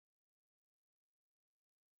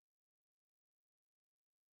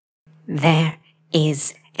There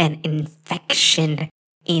is an infection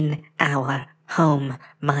in our home,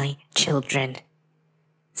 my children.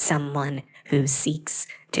 Someone who seeks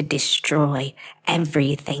to destroy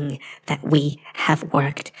everything that we have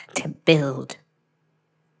worked to build.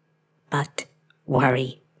 But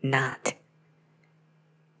worry not.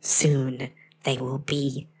 Soon they will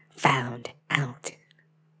be found out.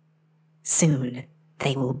 Soon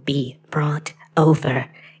they will be brought over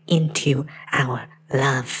into our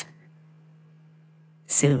love.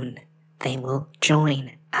 Soon they will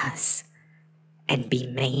join us and be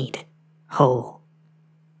made whole.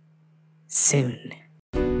 Soon.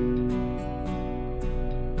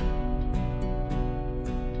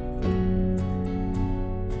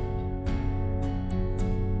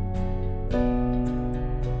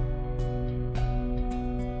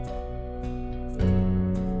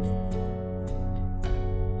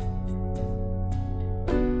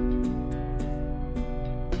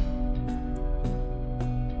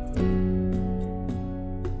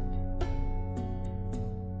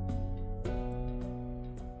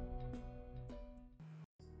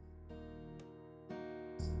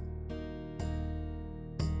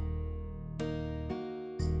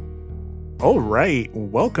 All right,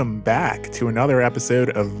 welcome back to another episode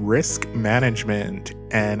of Risk Management,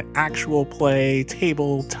 an actual play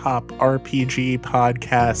tabletop RPG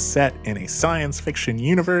podcast set in a science fiction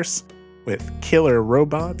universe with killer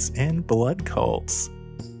robots and blood cults.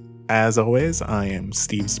 As always, I am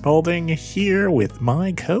Steve Spaulding here with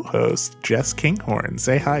my co-host, Jess Kinghorn.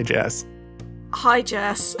 Say hi, Jess. Hi,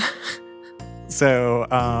 Jess.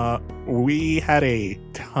 So, we had a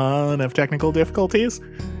ton of technical difficulties,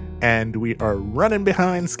 and we are running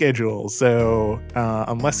behind schedule, so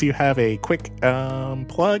unless you have a quick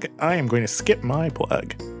plug, I am going to skip my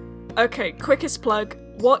plug. Okay, quickest plug.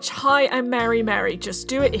 Watch Hi, I'm Mary Mary. Just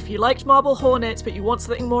do it. If you liked Marble Hornets, but you want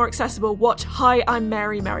something more accessible, watch Hi, I'm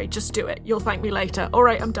Mary Mary. Just do it. You'll thank me later. All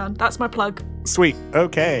right, I'm done. That's my plug. Sweet.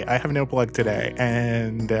 Okay, I have no plug today.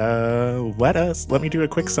 And let me do a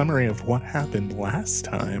quick summary of what happened last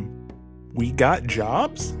time. We got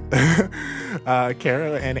jobs.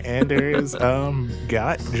 Caro and Anders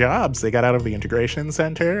got jobs. They got out of the integration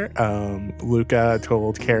center. Luca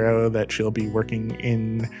told Caro that she'll be working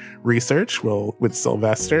in research with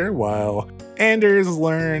Sylvester, while Anders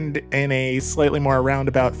learned in a slightly more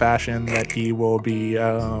roundabout fashion that he will be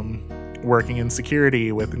working in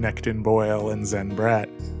security with Necton Boyle and Zen Brett.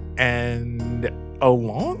 And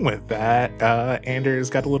along with that, Anders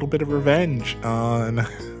got a little bit of revenge on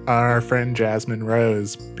our friend Jasmine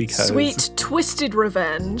Rose, because sweet twisted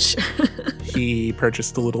revenge. He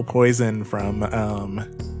purchased a little poison from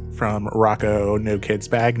Rocco No Kids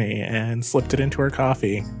Bagney and slipped it into her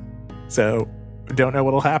coffee. So don't know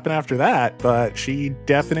what'll happen after that, but she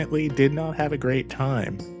definitely did not have a great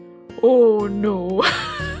time. Oh no.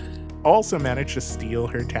 Also managed to steal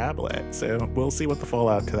her tablet, so we'll see what the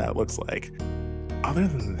fallout to that looks like. Other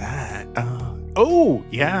than that,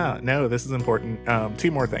 this is important.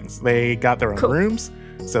 Two more things. They got their own rooms,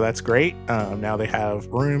 so that's great. Now they have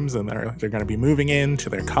rooms, and they're going to be moving into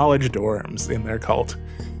their college dorms in their cult.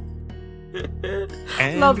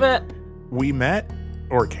 And love it. We met,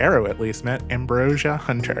 or Caro at least met, Ambrosia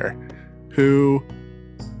Hunter, who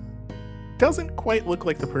doesn't quite look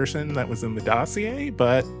like the person that was in the dossier,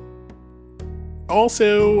 but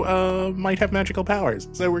also might have magical powers.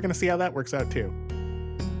 So we're going to see how that works out too.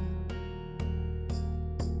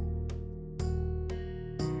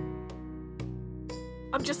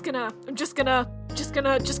 I'm just gonna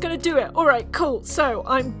do it. All right, cool. So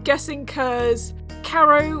I'm guessing because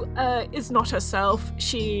Caro is not herself.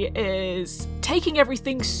 She is taking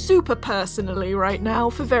everything super personally right now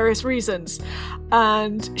for various reasons.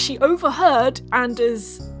 And she overheard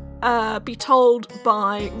Anders be told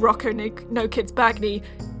by Rocco No Kids Bagney,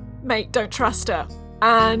 mate, don't trust her.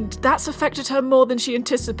 And that's affected her more than she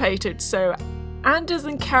anticipated. So Anders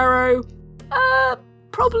and Caro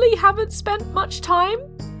probably haven't spent much time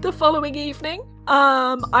the following evening.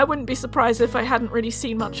 I wouldn't be surprised if I hadn't really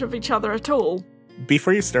seen much of each other at all.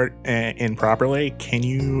 Before you start in properly, can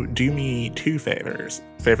you do me two favors?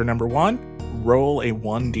 Favor number one, roll a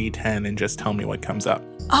 1d10 and just tell me what comes up.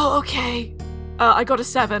 Oh, okay. I got a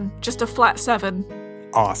 7, just a flat 7.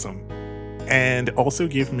 Awesome. And also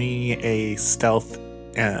give me a stealth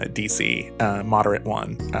DC, moderate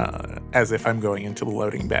one, as if I'm going into the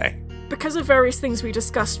loading bay. Because of various things we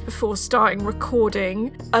discussed before starting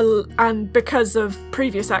recording, and because of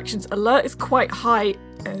previous actions, alert is quite high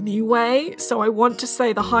anyway, so I want to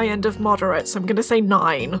say the high end of moderate, so I'm going to say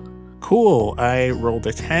 9. Cool. I rolled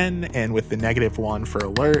a 10, and with the -1 for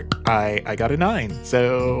alert, I got a 9.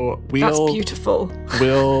 So That's beautiful.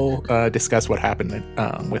 We'll discuss what happened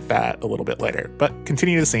with that a little bit later. But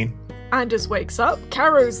continue the scene. Anders wakes up.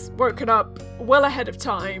 Caro's woken up well ahead of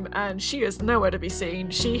time, and she is nowhere to be seen.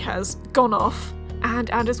 She has gone off, and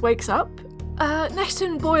Anders wakes up.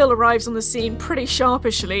 Nexton Boyle arrives on the scene pretty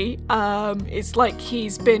sharpishly. It's like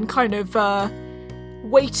he's been kind of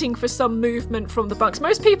waiting for some movement from the bunks.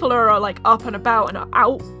 Most people are like up and about and are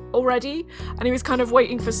out already, and he was kind of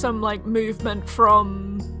waiting for some like movement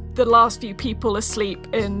from the last few people asleep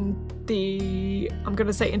in the, I'm going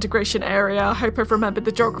to say integration area. I hope I've remembered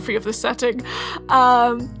the geography of the setting.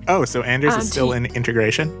 So Anders is still in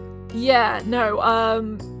integration? Yeah, no,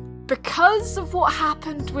 because of what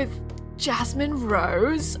happened with Jasmine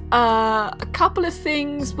Rose, a couple of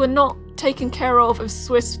things were not taken care of as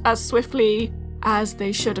swiftly as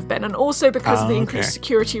they should have been, and also because of the increased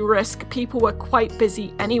security risk, people were quite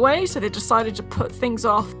busy anyway, so they decided to put things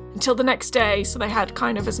off until the next day, so they had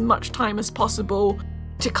kind of as much time as possible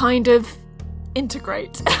to kind of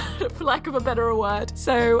integrate, for lack of a better word.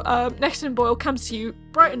 So Nexton Boyle comes to you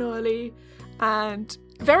bright and early, and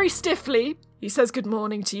very stiffly he says good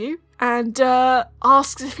morning to you, and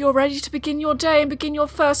asks if you're ready to begin your day and begin your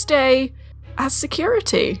first day as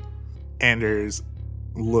security. Anders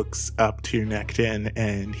looks up to Nexton,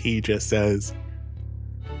 and he just says,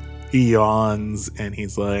 he yawns, and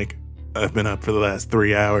he's like, I've been up for the last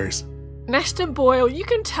 3 hours. Nexton Boyle, you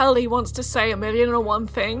can tell he wants to say 1,000,001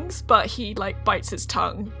 things, but he like bites his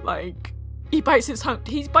tongue. Like, he bites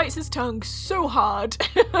his tongue so hard.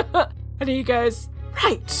 And he goes,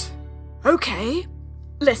 right, okay,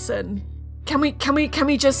 listen, can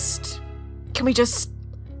we just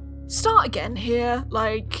start again here?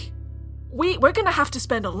 Like, we're gonna have to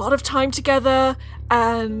spend a lot of time together,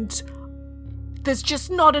 and there's just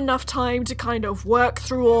not enough time to kind of work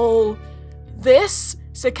through all this,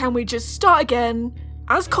 so can we just start again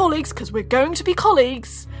as colleagues, because we're going to be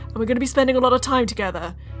colleagues, and we're going to be spending a lot of time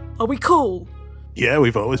together. Are we cool? Yeah,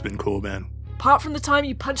 we've always been cool, man. Apart from the time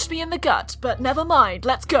you punched me in the gut, but never mind,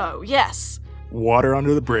 let's go, yes. Water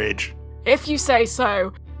under the bridge. If you say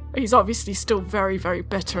so. He's obviously still very, very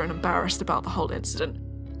bitter and embarrassed about the whole incident.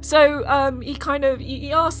 So,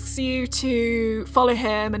 he asks you to follow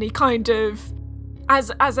him, and he kind of,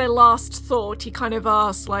 as a last thought, he kind of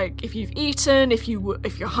asks, like, if you've eaten, if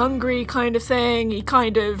you're hungry, kind of thing. He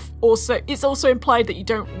kind of it's also implied that you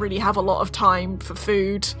don't really have a lot of time for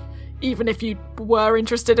food, even if you were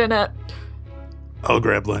interested in it. I'll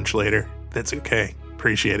grab lunch later. That's okay.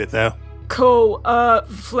 Appreciate it, though. Cool.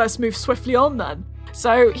 Let's move swiftly on then.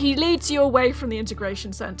 So he leads you away from the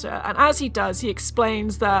integration center, and as he does, he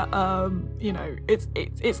explains that,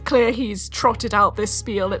 it's clear he's trotted out this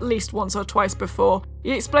spiel at least once or twice before.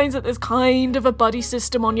 He explains that there's kind of a buddy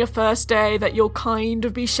system on your first day, that you'll kind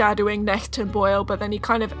of be shadowing Nexton Boyle, but then he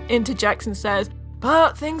kind of interjects and says,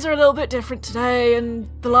 but things are a little bit different today, and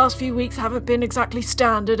the last few weeks haven't been exactly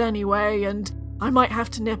standard anyway, and I might have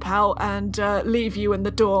to nip out and leave you in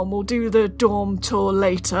the dorm. We'll do the dorm tour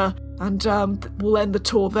later. And we'll end the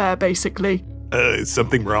tour there, basically. Is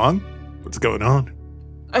something wrong? What's going on?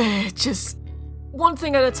 Just one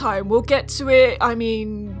thing at a time. We'll get to it. I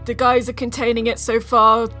mean, the guys are containing it so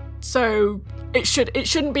far, so it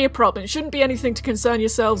shouldn't be a problem. It shouldn't be anything to concern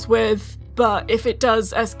yourselves with. But if it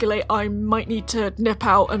does escalate, I might need to nip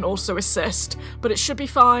out and also assist. But it should be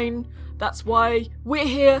fine. That's why we're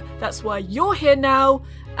here. That's why you're here now.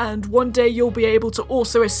 And one day you'll be able to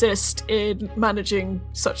also assist in managing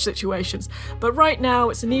such situations. But right now,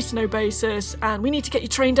 it's a need-to-know basis, and we need to get you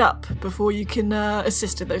trained up before you can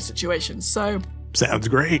assist in those situations, so... Sounds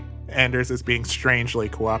great. Anders is being strangely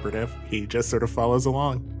cooperative. He just sort of follows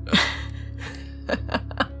along.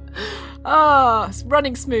 It's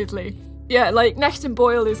running smoothly. Yeah, like, Nexton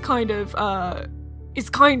Boyle is kind of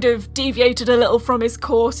deviated a little from his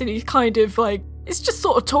course, and he's kind of, like, it's just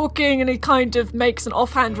sort of talking, and he kind of makes an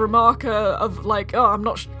offhand remark of like, I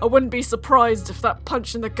wouldn't be surprised if that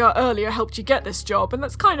punch in the gut earlier helped you get this job. And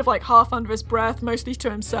that's kind of like half under his breath, mostly to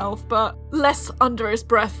himself, but less under his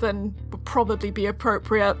breath than would probably be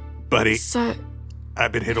appropriate. Buddy, so,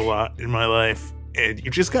 I've been hit a lot in my life, and you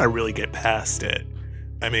just gotta really get past it.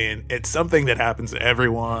 I mean, it's something that happens to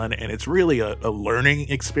everyone, and it's really a learning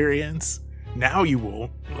experience. Now you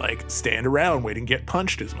won't, like, stand around waiting to get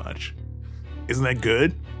punched as much. Isn't that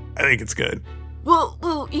good? I think it's good.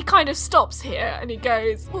 Well, he kind of stops here and he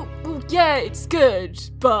goes, well, yeah, it's good,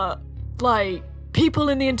 but, like, people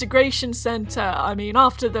in the integration center, I mean,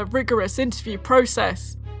 after the rigorous interview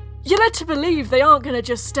process, you're led to believe they aren't going to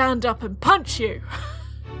just stand up and punch you.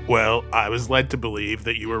 Well, I was led to believe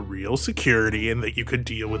that you were real security and that you could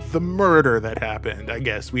deal with the murder that happened. I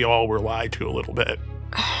guess we all were lied to a little bit.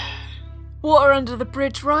 Water under the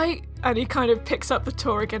bridge, right? And he kind of picks up the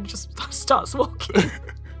tour again and just starts walking.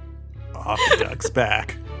 Off the duck's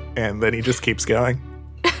back. And then he just keeps going.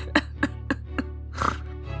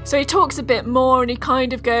 So he talks a bit more and he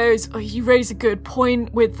kind of goes, oh, you raise a good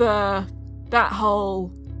point with that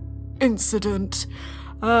whole incident.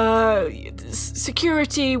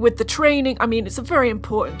 Security with the training, I mean, it's a very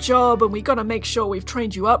important job and we got to make sure we've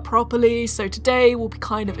trained you up properly. So today will be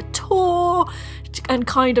kind of a tour and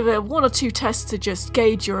kind of a 1 or 2 tests to just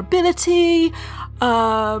gauge your ability.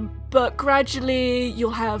 But gradually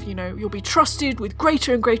you'll have, you'll be trusted with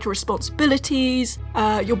greater and greater responsibilities.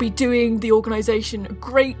 You'll be doing the organization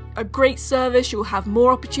a great service. You'll have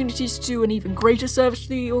more opportunities to do an even greater service to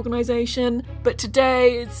the organization. But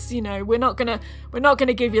today it's, we're not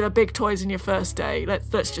gonna give you the big toys in your first day.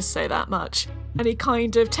 Let's just say that much. And he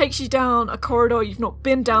kind of takes you down a corridor you've not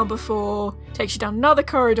been down before, takes you down another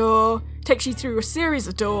corridor, takes you through a series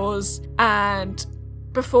of doors, and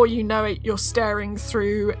before you know it, you're staring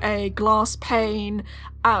through a glass pane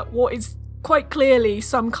at what is quite clearly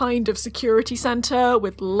some kind of security center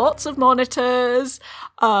with lots of monitors.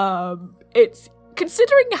 It's,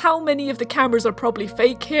 considering how many of the cameras are probably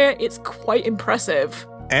fake here, it's quite impressive.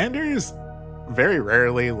 Anders very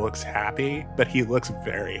rarely looks happy, but he looks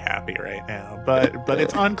very happy right now. But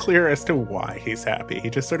it's unclear as to why he's happy. He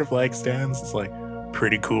just sort of stands. It's like,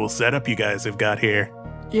 pretty cool setup you guys have got here.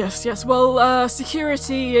 Yes. Well,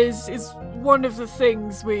 security is one of the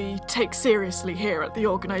things we take seriously here at the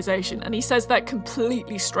organization, and he says that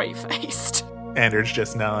completely straight-faced. Anders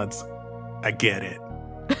just nods. I get it.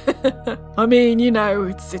 I mean,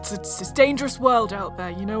 it's a dangerous world out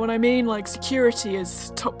there, you know what I mean? Security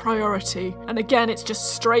is top priority. And again, it's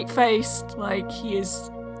just straight-faced, he is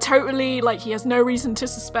totally, he has no reason to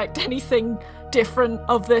suspect anything different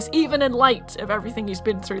of this, even in light of everything he's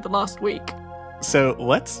been through the last week. So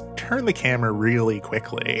let's turn the camera really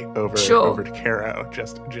quickly over to Caro,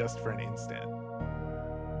 just for an instant.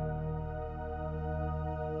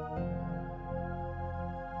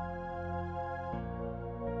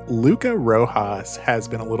 Luca Rojas has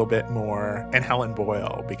been a little bit more, and Helen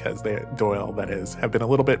Boyle, Doyle, that is, have been a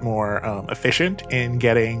little bit more efficient in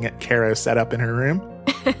getting Caro set up in her room.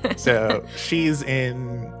 So she's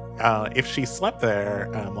in... if she slept there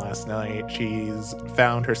last night, she's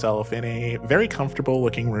found herself in a very comfortable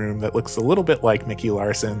looking room that looks a little bit like Mickey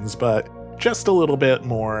Larson's, but just a little bit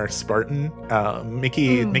more Spartan.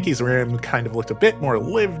 Mickey's room kind of looked a bit more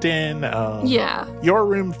lived in. Yeah. Your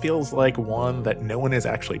room feels like one that no one has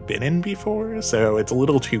actually been in before, so it's a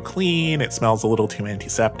little too clean. It smells a little too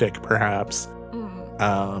antiseptic, perhaps.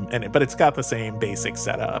 But it's got the same basic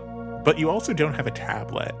setup. But you also don't have a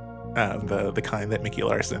tablet. The kind that Mickey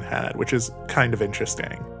Larson had, which is kind of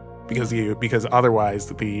interesting because otherwise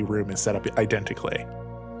the room is set up identically.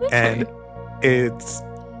 Okay. And it's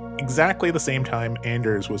exactly the same time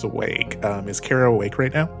Anders was awake. Is Caro awake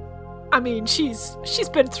right now? I mean, she's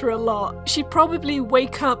been through a lot. She'd probably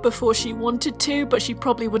wake up before she wanted to, but she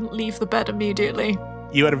probably wouldn't leave the bed immediately.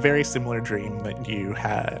 You had a very similar dream that you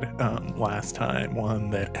had last time, one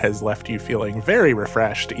that has left you feeling very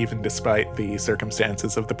refreshed, even despite the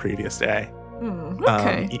circumstances of the previous day.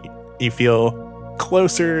 Okay. You feel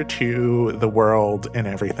closer to the world and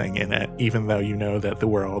everything in it, even though you know that the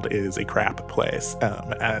world is a crap place,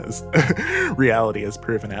 as reality has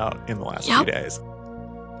proven out in the last few days.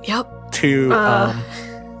 Yep. To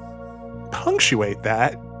punctuate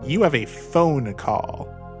that, you have a phone call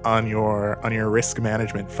on your risk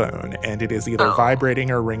management phone, and it is either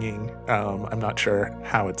vibrating or ringing. I'm not sure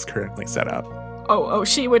how it's currently set up. Oh,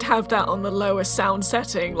 she would have that on the lowest sound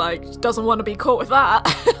setting, doesn't want to be caught with that.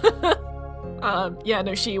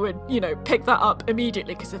 She would, pick that up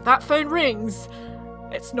immediately, because if that phone rings,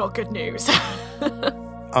 it's not good news.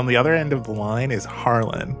 On the other end of the line is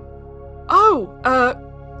Harlan.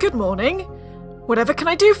 Good morning. Whatever can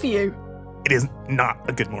I do for you? It is not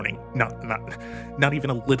a good morning. Not even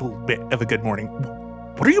a little bit of a good morning.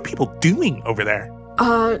 What are you people doing over there?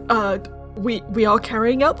 We are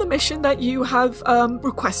carrying out the mission that you have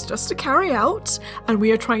requested us to carry out, and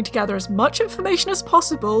we are trying to gather as much information as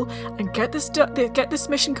possible and get this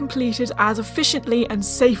mission completed as efficiently and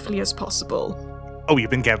safely as possible. Oh, you've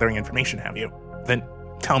been gathering information, have you? Then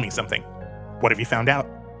tell me something. What have you found out?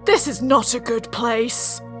 This is not a good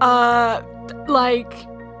place.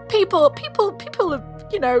 People have,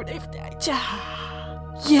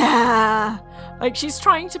 she's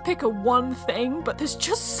trying to pick a one thing, but there's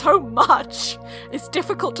just so much. It's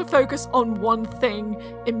difficult to focus on one thing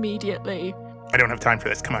immediately. I don't have time for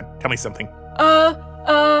this. Come on, tell me something.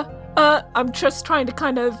 I'm just trying to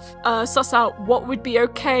kind of suss out what would be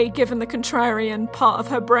okay given the contrarian part of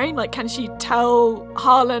her brain. Like, can she tell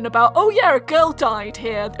Harlan about, oh yeah, a girl died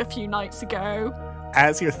here a few nights ago?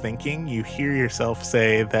 As you're thinking, you hear yourself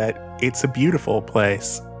say that it's a beautiful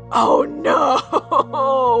place. Oh no!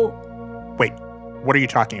 Wait, what are you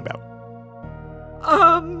talking about?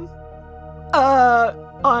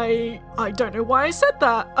 I don't know why I said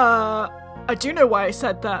that. I do know why I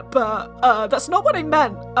said that, but that's not what I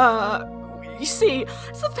meant. You see,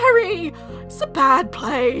 it's a bad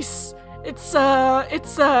place.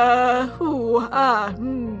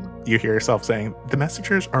 You hear yourself saying, the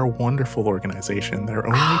Messengers are a wonderful organization. They're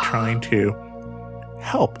only trying to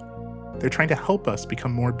help. They're trying to help us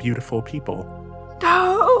become more beautiful people.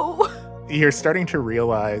 No! You're starting to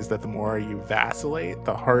realize that the more you vacillate,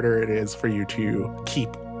 the harder it is for you to keep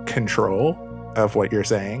control of what you're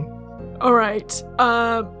saying. All right.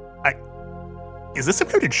 Is this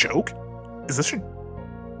about a joke?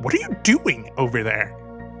 What are you doing over there?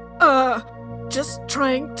 Just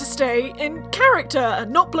trying to stay in character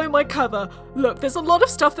and not blow my cover. Look, there's a lot of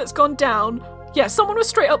stuff that's gone down. Yeah, someone was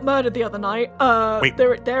straight up murdered the other night. Wait.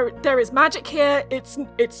 There is magic here.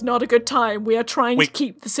 It's not a good time. We are trying to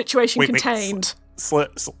keep the situation contained. Slow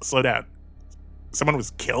down. Someone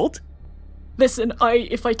was killed? Listen,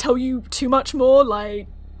 if I tell you too much more, like,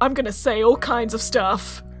 I'm gonna say all kinds of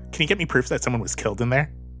stuff. Can you get me proof that someone was killed in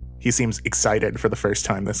there? He seems excited for the first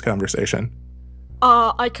time this conversation.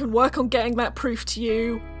 I can work on getting that proof to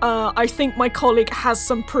you. I think my colleague has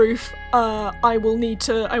some proof. I will need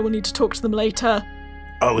to talk to them later.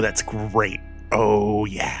 Oh, that's great. Oh,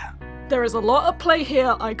 yeah. There is a lot at play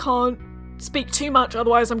here. I can't speak too much,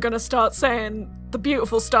 otherwise I'm going to start saying the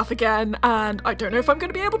beautiful stuff again, and I don't know if I'm going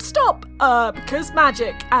to be able to stop. Because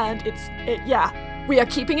magic, and yeah. We are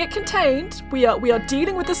keeping it contained. We are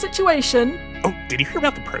dealing with the situation. Oh, did you hear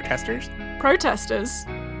about the protesters? Protesters?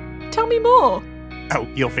 Tell me more. Oh,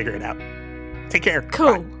 you'll figure it out. Take care.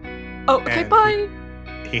 Cool. Bye. Oh, okay, And bye.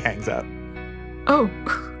 He hangs up. Oh.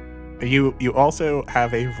 You also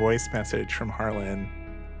have a voice message from Harlan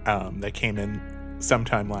that came in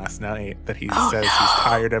sometime last night that he says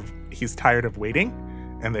he's tired of waiting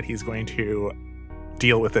and that he's going to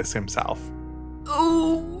deal with this himself.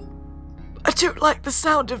 Oh, I don't like the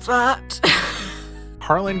sound of that.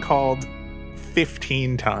 Harlan called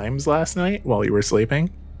 15 times last night while you were sleeping.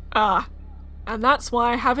 And that's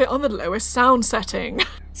why I have it on the lowest sound setting.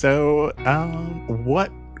 So,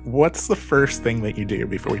 what's the first thing that you do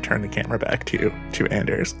before we turn the camera back to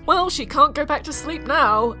Anders? Well, she can't go back to sleep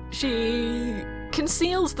now. She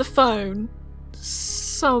conceals the phone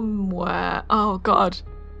somewhere. Oh, God.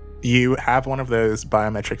 You have one of those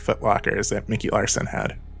biometric footlockers that Mickey Larson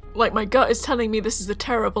had. Like, my gut is telling me this is a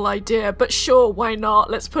terrible idea, but sure, why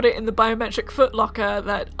not? Let's put it in the biometric footlocker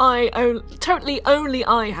that only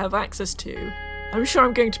I have access to. I'm sure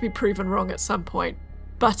I'm going to be proven wrong at some point.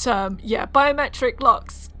 But, yeah, biometric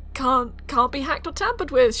locks can't be hacked or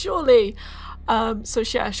tampered with, surely. So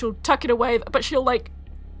yeah, she'll tuck it away, but she'll, like,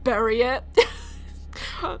 bury it.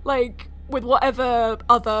 Like, with whatever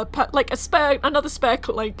other, another spare,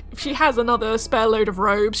 like, if she has another spare load of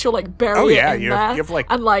robes, she'll, like, bury it in there. You have, like,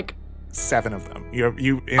 and, like, 7 of them.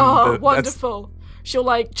 Wonderful. She'll,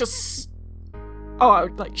 like,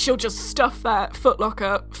 she'll just stuff that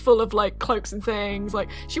footlocker full of, like, cloaks and things. Like,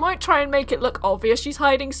 she won't try and make it look obvious she's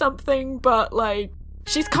hiding something, but, like,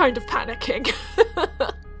 she's kind of panicking.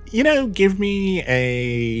 Give me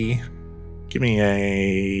a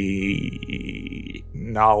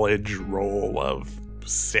knowledge roll of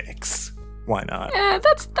 6. Why not? Yeah,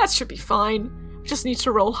 that should be fine. Just need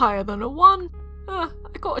to roll higher than a 1. I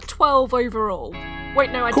got a 12 overall.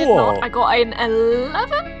 Wait, no, I did not. I got an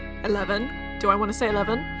 11? 11. Do I want to say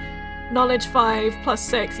 11? Knowledge 5 plus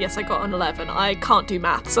 6. Yes, I got an 11. I can't do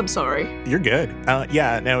maths. I'm sorry. You're good.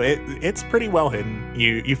 It's pretty well hidden.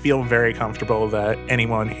 You feel very comfortable that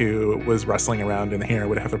anyone who was rustling around in here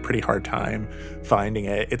would have a pretty hard time finding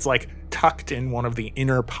it. It's like tucked in one of the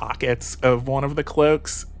inner pockets of one of the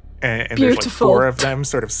cloaks, and there's like 4 of them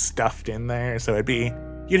sort of stuffed in there. So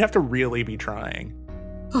you'd have to really be trying.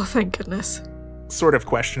 Oh, thank goodness. Sort of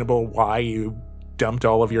questionable why you dumped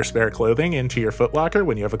all of your spare clothing into your footlocker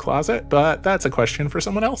when you have a closet, but that's a question for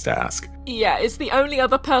someone else to ask. Yeah, it's the only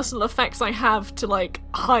other personal effects I have to, like,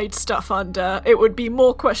 hide stuff under. It would be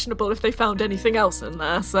more questionable if they found anything else in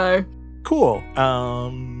there, so... Cool.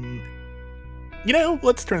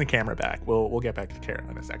 Let's turn the camera back. We'll get back to Kara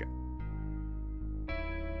in a second.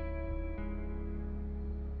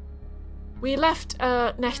 We left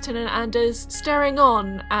Nechtan and Anders staring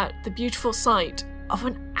on at the beautiful sight of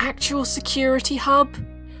an actual security hub.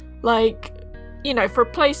 Like, you know, for a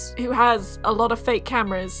place who has a lot of fake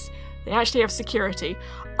cameras, they actually have security.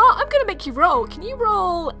 Oh, I'm gonna make you roll. Can you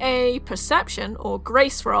roll a perception or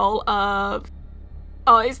grace roll of...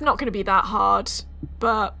 Oh, it's not gonna be that hard,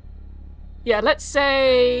 but... Yeah, let's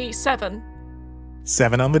say 7.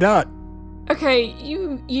 7 on the dot. Okay,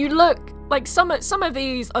 you look... Like, some of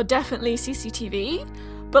these are definitely CCTV,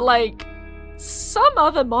 but, like, some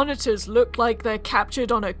other monitors look like they're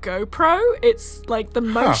captured on a GoPro. It's, like, the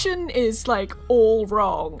motion is, like, all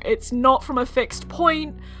wrong. It's not from a fixed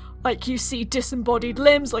point. Like, you see disembodied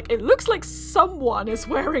limbs. Like, it looks like someone is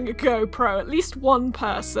wearing a GoPro. At least one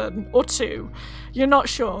person. Or two. You're not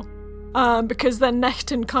sure. Because then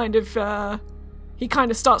Necton kind of... He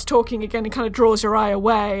kind of starts talking again and kind of draws your eye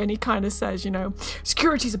away, and he kind of says, you know,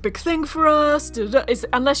 security's a big thing for us,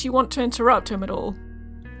 unless you want to interrupt him at all.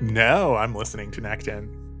 No, I'm listening to Necton.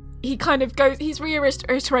 He kind of goes, he's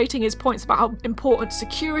reiterating his points about how important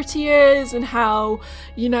security is and how,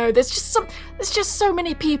 you know, there's just so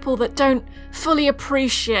many people that don't fully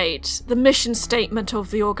appreciate the mission statement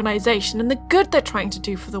of the organization and the good they're trying to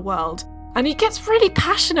do for the world. And he gets really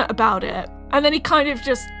passionate about it. And then he kind of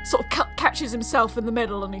just sort of catches himself in the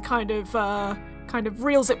middle, and he kind of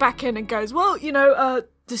reels it back in and goes, well, you know,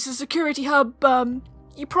 this is a security hub.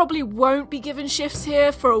 You probably won't be given shifts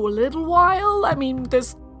here for a little while. I mean,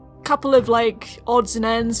 there's a couple of, like, odds and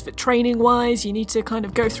ends for training-wise. You need to kind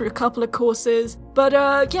of go through a couple of courses. But,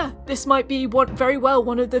 yeah, this might be very well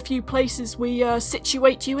one of the few places we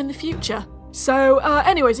situate you in the future. So,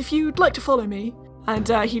 anyways, if you'd like to follow me. And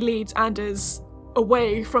he leads Anders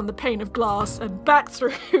away from the pane of glass and back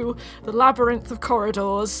through the labyrinth of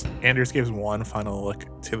corridors. Anders gives one final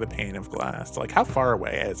look to the pane of glass. Like, how far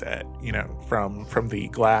away is it, you know, from the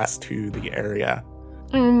glass to the area?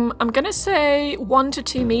 I'm gonna say 1 to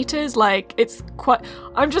 2 meters. Like, it's quite...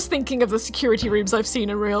 I'm just thinking of the security rooms I've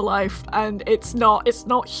seen in real life, and it's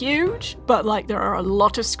not huge, but, like, there are a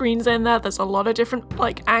lot of screens in there. There's a lot of different,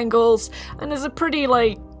 like, angles, and there's a pretty,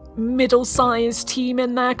 like, middle-sized team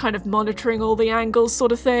in there kind of monitoring all the angles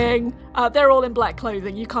sort of thing. They're all in black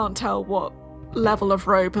clothing. You can't tell what level of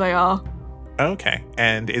robe they are. Okay,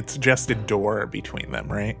 and it's just a door between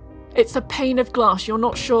them, right? It's a pane of glass. You're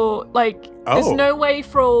not sure, like, There's no way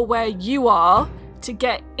for where you are to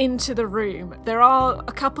get into the room. There are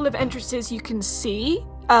a couple of entrances you can see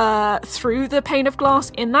through the pane of glass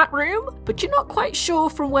in that room, but you're not quite sure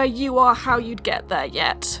from where you are how you'd get there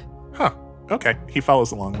yet. Huh. Okay, he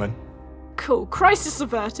follows along then. Cool. Crisis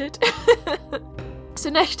averted. So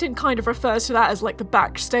Necton kind of refers to that as, like, the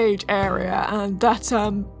backstage area, and that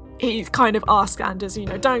he kind of asks Anders, you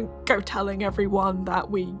know, don't go telling everyone that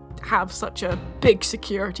we have such a big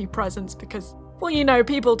security presence because, well, you know,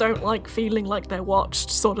 people don't like feeling like they're watched,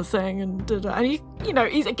 sort of thing. And he, you know,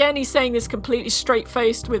 he's saying this completely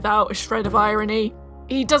straight-faced without a shred of irony.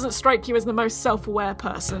 He doesn't strike you as the most self-aware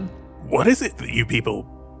person. What is it that you people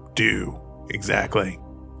do exactly?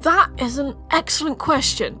 That is an excellent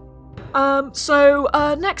question. So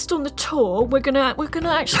next on the tour, we're gonna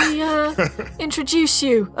actually introduce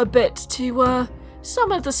you a bit to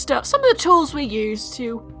some of the tools we use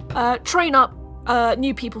to train up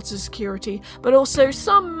new people to security, but also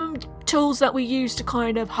some tools that we use to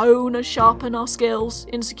kind of hone and sharpen our skills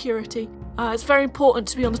in security. It's very important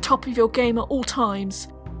to be on the top of your game at all times.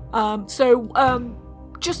 So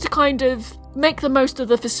just to kind of make the most of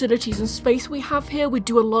the facilities and space we have here, we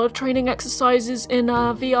do a lot of training exercises in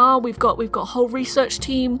VR. We've got a whole research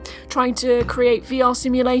team trying to create VR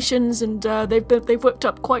simulations, and they've whipped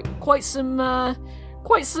up quite some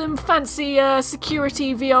fancy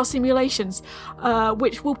security VR simulations,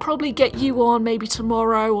 which will probably get you on maybe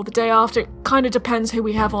tomorrow or the day after. It kind of depends who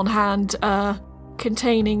we have on hand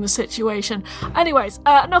containing the situation. Anyways,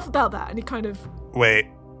 enough about that. And he kind of... Wait.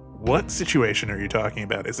 What situation are you talking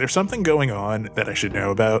about? Is there something going on that I should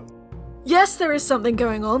know about? Yes, there is something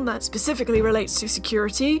going on that specifically relates to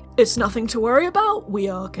security. It's nothing to worry about. We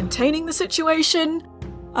are containing the situation.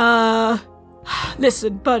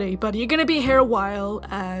 Listen, buddy, you're gonna be here a while,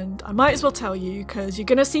 and I might as well tell you, because you're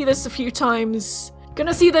gonna see this a few times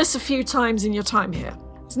in your time here.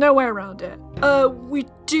 There's no way around it. We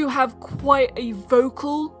do have quite a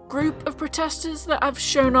vocal group of protesters that have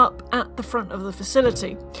shown up at the front of the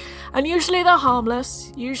facility. And usually they're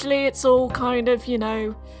harmless. Usually it's all kind of, you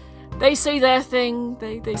know, they say their thing,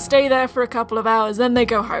 they stay there for a couple of hours, then they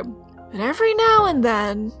go home. But every now and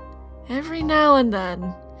then,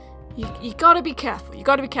 you gotta be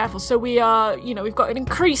careful. So we are, you know, we've got an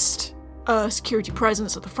increased security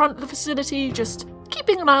presence at the front of the facility, just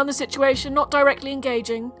keeping an eye on the situation, not directly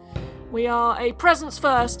engaging. We are a presence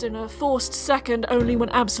first and a forced second only when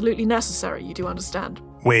absolutely necessary, you do understand.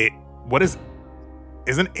 Wait,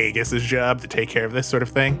 isn't Aegis' job to take care of this sort of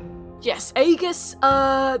thing? Yes, Aegis,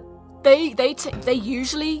 they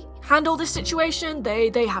usually handle this situation.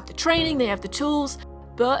 They have the training, they have the tools,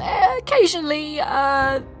 but occasionally,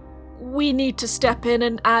 we need to step in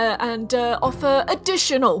and offer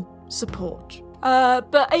additional support.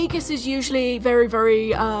 But Aegis is usually very,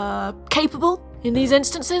 very capable in these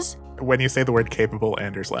instances. When you say the word capable,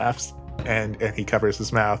 Anders laughs, and he covers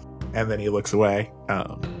his mouth, and then he looks away.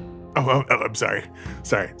 I'm sorry.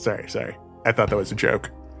 Sorry. I thought that was a joke.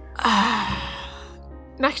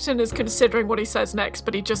 Necton is considering what he says next,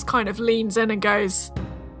 but he just kind of leans in and goes,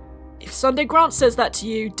 if Sunday Grant says that to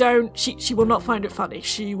you, she will not find it funny.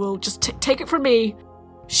 She will just take it from me.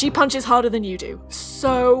 She punches harder than you do.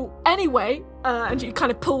 So, anyway, and he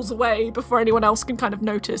kind of pulls away before anyone else can kind of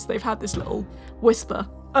notice. They've had this little whisper.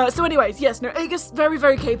 So anyways, yes, no, Aegis, very,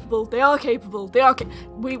 very capable. They are capable.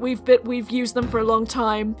 We've used them for a long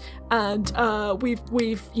time, and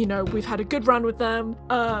we've had a good run with them.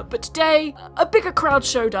 But today, a bigger crowd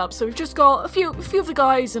showed up, so we've just got a few of the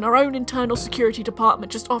guys in our own internal security department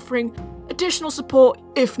just offering additional support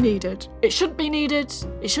if needed. It shouldn't be needed.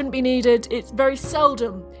 It's very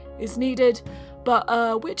seldom is needed,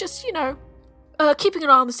 but we're just, keeping an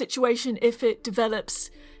eye on the situation if it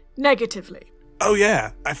develops negatively. Oh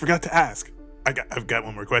yeah, I forgot to ask. I've got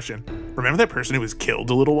one more question. Remember that person who was killed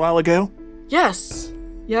a little while ago? Yes,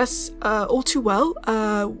 all too well.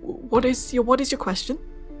 What is your question?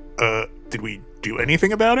 Did we do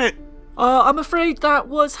anything about it? I'm afraid that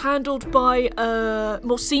was handled by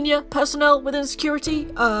more senior personnel within security,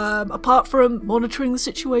 apart from monitoring the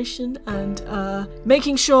situation and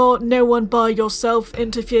making sure no one by yourself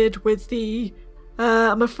interfered with the...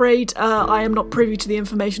 I'm afraid I am not privy to the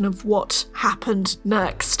information of what happened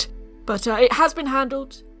next. But it has been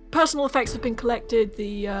handled. Personal effects have been collected.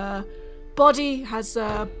 The body has,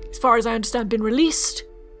 as far as I understand, been released.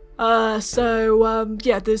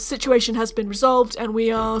 The situation has been resolved, and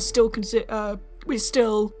we are still,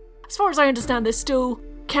 as far as I understand, they're still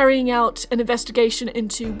carrying out an investigation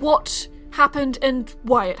into what happened and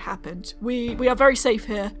why it happened. We are very safe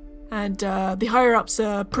here. And the higher-ups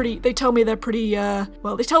are they tell me they're pretty,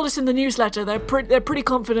 they told us in the newsletter, they're pretty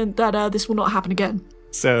confident that this will not happen again.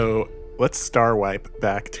 So let's star wipe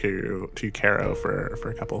back to Caro for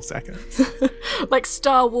a couple of seconds. Like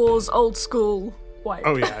Star Wars old school wipe.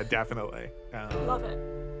 Oh yeah, definitely. Love it.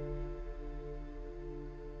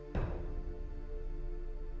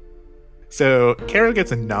 So Caro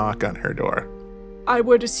gets a knock on her door. I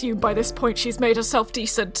would assume by this point she's made herself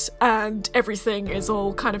decent and everything is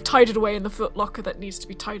all kind of tidied away in the footlocker that needs to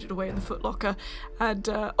be tidied away in the footlocker. And,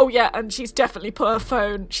 and she's definitely put her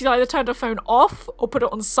phone... She's either turned her phone off or put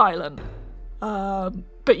it on silent.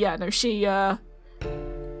 But yeah, no, she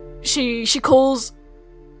calls...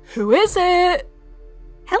 Who is it?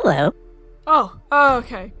 Hello. Oh,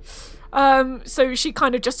 okay. So she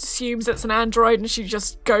kind of just assumes it's an android and she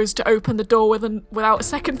just goes to open the door without a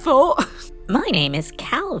second thought. My name is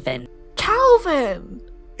Calvin. Calvin!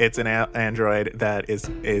 It's an android that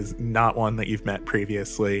is not one that you've met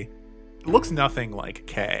previously. It looks nothing like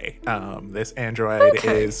Kay. This android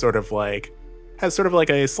is sort of like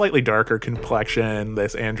a slightly darker complexion.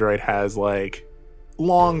 This android has like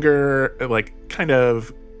longer, like kind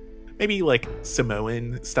of maybe like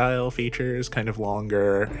Samoan style features, kind of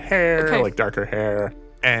longer hair, like darker hair.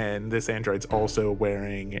 And this android's also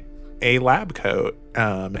wearing a lab coat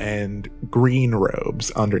and green robes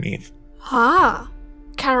underneath. Ah,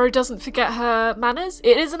 Caro doesn't forget her manners.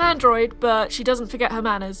 It is an android, but she doesn't forget her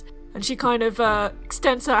manners. And she kind of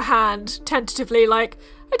extends her hand tentatively like,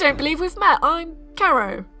 I don't believe we've met. I'm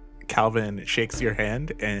Caro. Calvin shakes your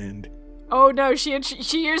hand and... Oh no, she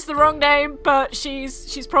used the wrong name, but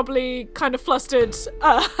she's probably kind of flustered.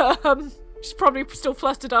 She's probably still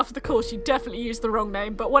flustered after the call. She definitely used the wrong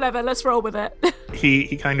name, but whatever, let's roll with it.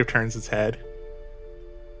 He kind of turns his head.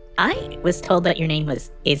 I was told that your name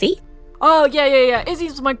was Izzy. Oh, yeah.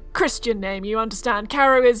 Izzy's my Christian name, you understand.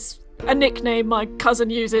 Caro is a nickname my cousin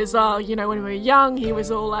uses. When we were young, he was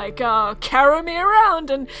all like, Caro me around,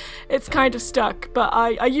 and it's kind of stuck. But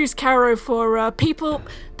I use Caro for people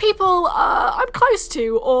I'm close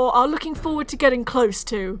to or are looking forward to getting close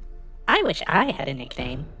to. I wish I had a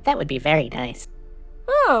nickname. That would be very nice.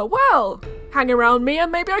 Oh, well, hang around me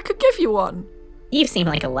and maybe I could give you one. You seem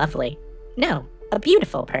like a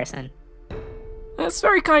beautiful person. That's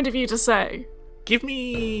very kind of you to say. Give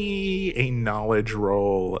me a knowledge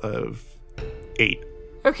roll of 8.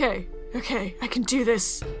 Okay, I can do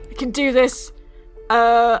this.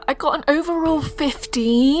 I got an overall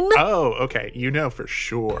 15. Oh, okay. You know for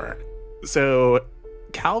sure. So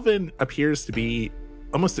Calvin appears to be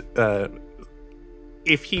almost,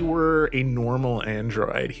 if he were a normal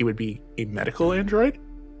android, he would be a medical android.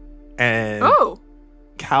 And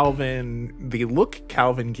Calvin, the look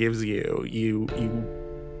Calvin gives you, you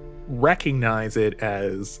recognize it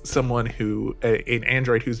as someone who, an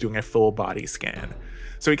android who's doing a full body scan.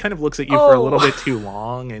 So he kind of looks at you for a little bit too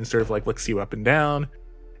long and sort of like looks you up and down,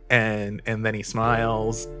 and then he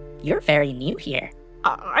smiles. You're very new here.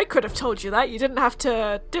 I could have told you that. You didn't have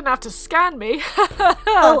to scan me.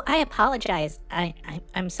 Oh, I apologize.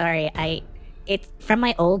 I'm sorry. It's from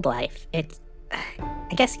my old life. It's,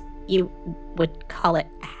 I guess you would call it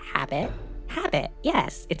a habit. Habit.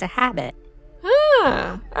 Yes, it's a habit.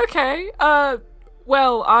 Okay.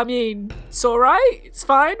 Well, I mean, it's alright. It's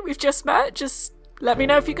fine. We've just met. Just let me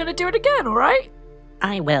know if you're going to do it again, alright?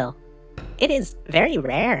 I will. It is very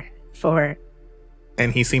rare for...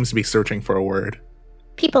 And he seems to be searching for a word.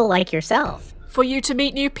 People like yourself. For you to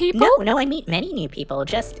meet new people? No, I meet many new people.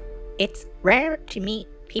 Just, it's rare to meet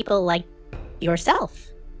people like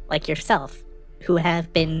yourself, who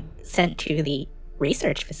have been sent to the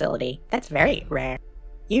research facility. That's very rare.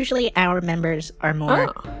 Usually our members are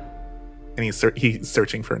more... And he's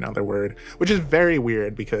searching for another word, which is very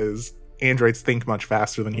weird because androids think much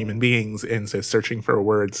faster than human beings, and so searching for a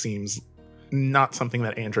word seems not something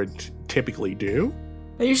that androids typically do.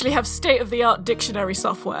 They usually have state-of-the-art dictionary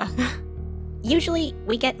software. Usually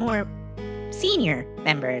we get more senior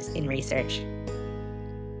members in research.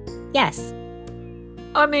 Yes.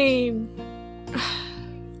 I mean,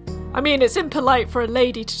 it's impolite for a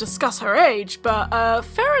lady to discuss her age, but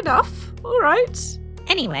fair enough. All right.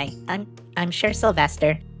 Anyway, I'm sure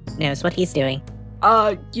Sylvester knows what he's doing.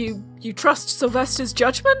 You trust Sylvester's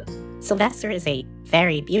judgment? Sylvester is a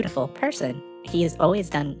very beautiful person. He has always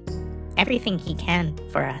done everything he can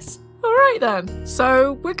for us. All right then.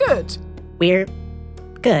 So we're good. We're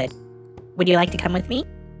good. Would you like to come with me?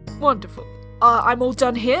 Wonderful. I'm all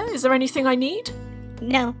done here. Is there anything I need?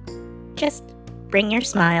 No. Just bring your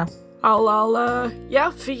smile. Yeah,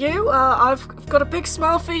 for you. I've got a big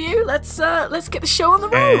smile for you. Let's get the show on the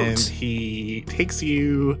road. And he takes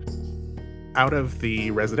you out of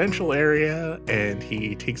the residential area, and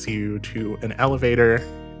he takes you to an elevator,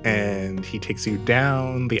 and he takes you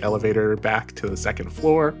down the elevator back to the second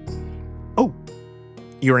floor. Oh,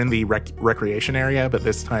 you're in the recreation area, but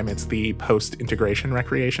this time it's the post-integration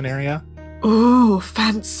recreation area. Ooh,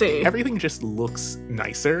 fancy. Everything just looks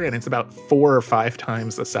nicer, and it's about 4 or 5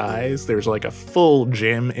 times the size. There's like a full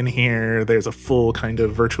gym in here. There's a full kind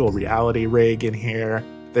of virtual reality rig in here.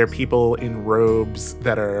 There are people in robes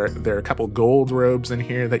there are a couple gold robes in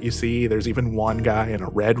here that you see. There's even one guy in a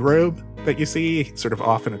red robe that you see, sort of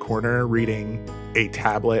off in a corner, reading a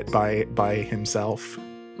tablet by himself.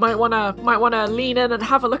 Might wanna lean in and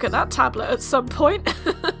have a look at that tablet at some point.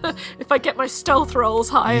 If I get my stealth rolls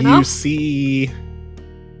high enough. You see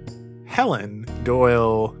Helen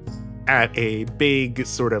Doyle at a big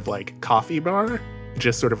sort of like coffee bar,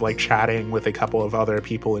 just sort of like chatting with a couple of other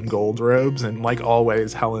people in gold robes, and like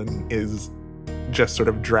always, Helen is just sort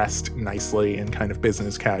of dressed nicely and kind of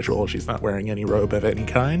business casual. She's not wearing any robe of any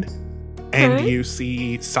kind. And you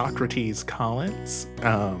see Socrates Collins,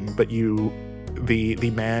 but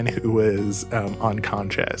the man who was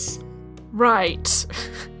unconscious. Right.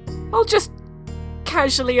 I'll just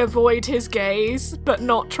casually avoid his gaze, but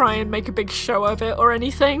not try and make a big show of it or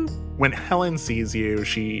anything. When Helen sees you,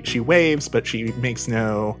 she waves, but she makes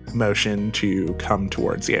no motion to come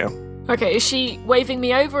towards you. Okay, is she waving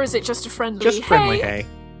me over, or is it just a friendly Just a friendly hey?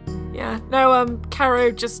 Yeah, no,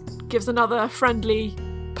 Caro just gives another friendly,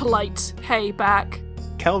 polite hey back.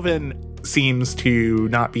 Kelvin seems to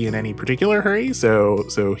not be in any particular hurry, so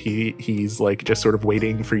he's like just sort of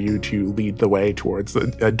waiting for you to lead the way towards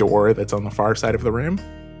a door that's on the far side of the room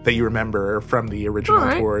that you remember from the original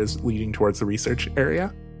tours leading towards the research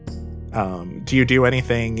area. Do you do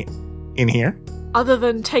anything in here? Other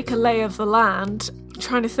than take a lay of the land, I'm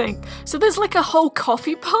trying to think. So there's like a whole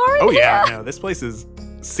coffee bar in Oh here? yeah, no, this place is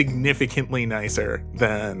significantly nicer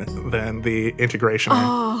than the integration.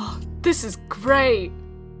 Oh, this is great.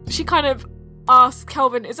 She kind of asks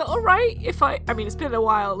Kelvin, is it alright if I mean, it's been a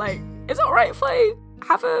while, like, is it alright if I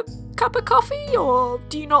have a cup of coffee, or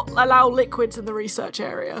do you not allow liquids in the research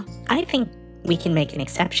area? I think we can make an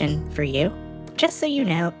exception for you. Just so you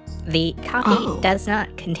know, the coffee does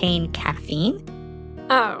not contain caffeine.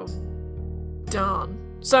 Oh. Darn.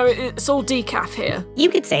 So it's all decaf here? You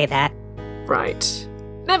could say that. Right.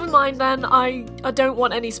 Never mind then. I don't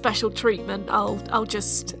want any special treatment. I'll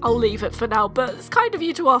leave it for now. But it's kind of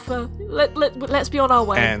you to offer. Let's be on our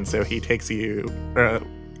way. And so he takes you.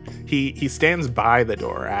 He stands by the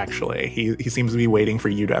door. Actually, he seems to be waiting for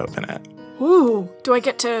you to open it. Ooh, do I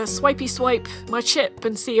get to swipe my chip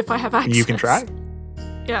and see if I have access? You can try.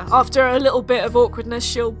 Yeah, after a little bit of awkwardness,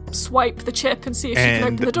 she'll swipe the chip and see if she can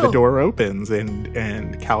open the door. The door opens,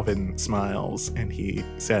 and Calvin smiles, and he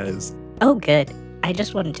says, "Oh, good. I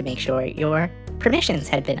just wanted to make sure your permissions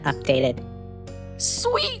had been updated."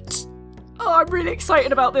 Sweet! Oh, I'm really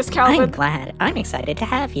excited about this, Calvin. I'm glad. I'm excited to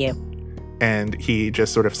have you. And he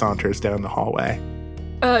just sort of saunters down the hallway.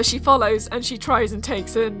 She follows, and she tries and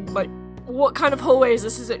takes in, like, what kind of hallway is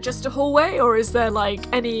this? Is it just a hallway, or is there, like,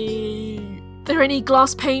 any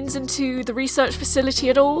glass panes into the research facility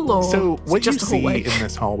at all? Or so what you see hallway? In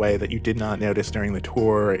this hallway that you did not notice during the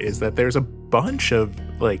tour is that there's a bunch of,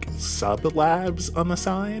 like, sub-labs on the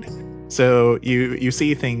side. So you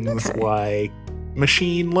see things like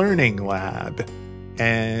machine learning lab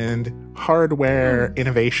and hardware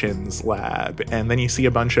innovations lab, and then you see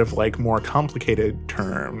a bunch of, like, more complicated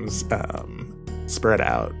terms spread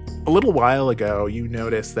out. A little while ago, you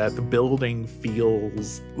noticed that the building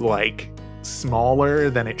feels like smaller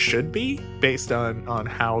than it should be based on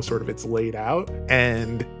how sort of it's laid out,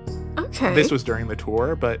 and this was during the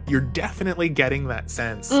tour, but you're definitely getting that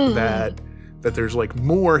sense that there's, like,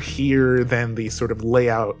 more here than the sort of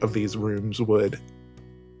layout of these rooms would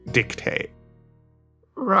dictate.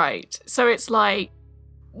 Right. So it's like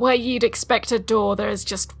where you'd expect a door, there's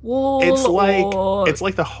just wall. It's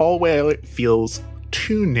like the hallway feels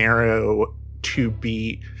too narrow to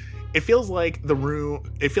be. It feels like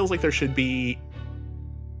there should be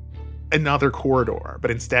another corridor,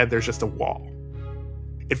 but instead there's just a wall.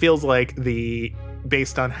 It feels like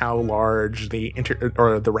based on how large the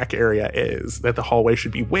rec area is, that the hallway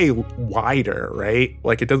should be way wider, right?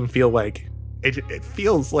 Like, it doesn't feel like it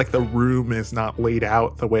feels like the room is not laid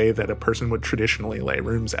out the way that a person would traditionally lay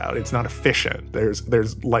rooms out. It's not efficient.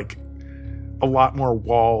 There's like a lot more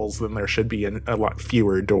walls than there should be, and a lot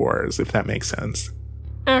fewer doors, if that makes sense.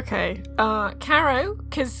 Okay. Caro,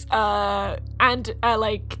 because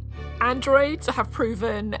like, androids have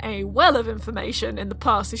proven a well of information in the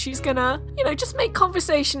past, so she's gonna, just make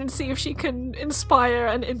conversation and see if she can inspire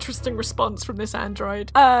an interesting response from this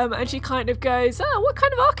android. And she kind of goes, "Oh, what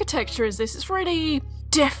kind of architecture is this? It's really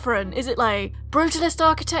different. Is it like brutalist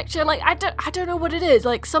architecture? Like, I don't know what it is.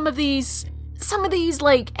 Like, some of these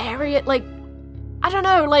like area, like, I don't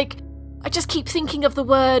know, like, I just keep thinking of the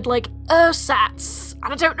word like ersatz,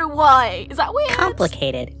 and I don't know why. Is that weird?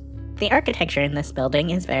 Complicated. The architecture in this building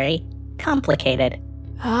is very complicated."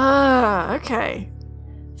 Ah, okay.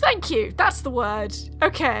 Thank you. That's the word.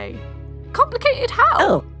 Okay. Complicated how?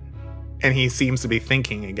 Oh. And he seems to be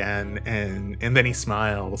thinking again, and then he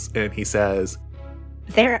smiles and he says,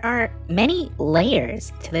 "There are many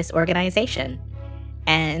layers to this organization,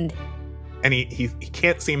 and he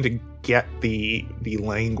can't seem to get the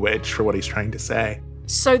language for what he's trying to say.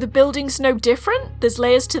 So the building's no different? There's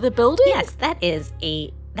layers to the building? Yes, that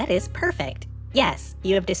is perfect. Yes,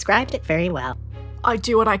 you have described it very well. I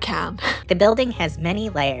do what I can. The building has many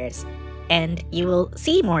layers, and you will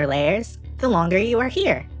see more layers the longer you are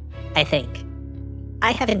here, I think.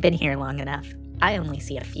 I haven't been here long enough. I only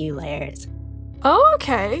see a few layers. Oh,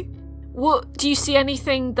 okay. Well, do you see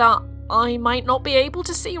anything that I might not be able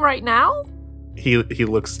to see right now? He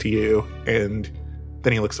looks to you, and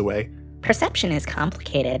then he looks away. Perception is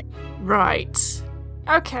complicated. Right.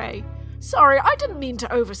 Okay. Sorry, I didn't mean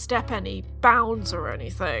to overstep any bounds or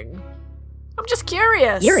anything. I'm just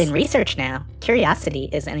curious. You're in research now. Curiosity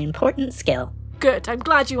is an important skill. Good, I'm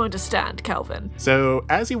glad you understand, Kelvin. So,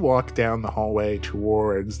 as you walk down the hallway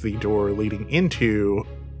towards the door leading into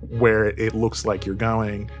where it looks like you're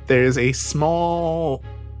going, there's a small,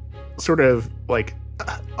 sort of, like,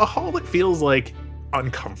 a hall that feels, like,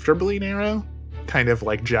 uncomfortably narrow, kind of,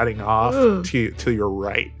 like, jutting off to your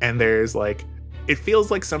right. And there's, like, it feels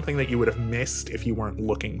like something that you would have missed if you weren't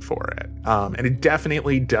looking for it. And it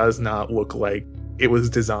definitely does not look like it was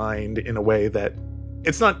designed in a way that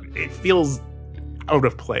it feels out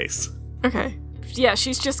of place. Okay. Yeah,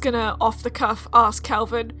 she's just gonna, off the cuff, ask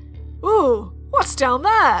Calvin, "Ooh, what's down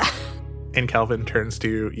there?" And Calvin turns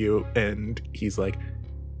to you and he's like,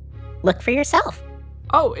 "Look for yourself."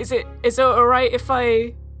 Oh, is it alright if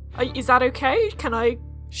is that okay?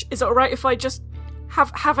 Is it alright if I just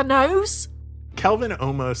have a nose? Calvin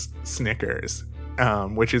almost snickers,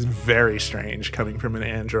 which is very strange coming from an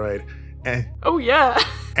android. Oh, yeah.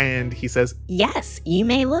 And he says, "Yes, you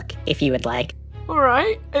may look if you would like."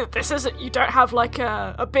 Alright. This isn't, you don't have like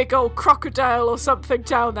a big old crocodile or something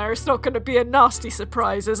down there. It's not going to be a nasty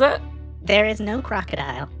surprise, is it? There is no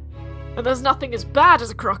crocodile. And there's nothing as bad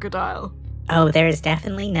as a crocodile. Oh, there is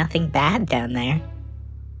definitely nothing bad down there.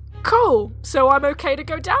 Cool. So I'm okay to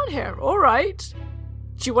go down here. Alright.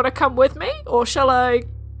 Do you want to come with me, or shall I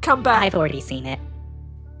come back? I've already seen it.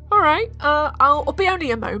 Alright, I'll be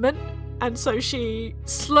only a moment. And so she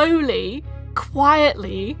slowly,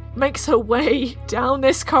 quietly makes her way down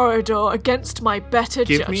this corridor against my better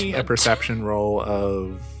Give judgment. me a perception roll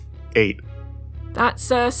of 8. That's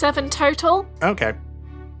 7 total. Okay.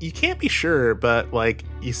 You can't be sure, but, like,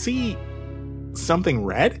 you see something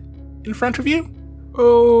red in front of you?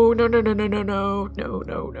 Oh, no, not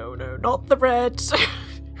the red.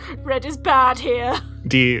 Red is bad here.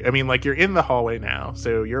 You're in the hallway now,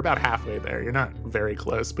 so you're about halfway there. You're not very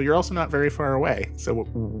close, but you're also not very far away. So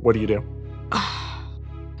what do you do?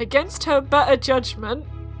 Against her better judgment,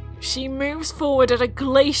 she moves forward at a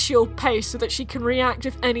glacial pace so that she can react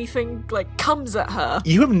if anything, comes at her.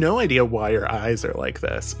 You have no idea why your eyes are like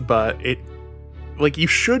this, but you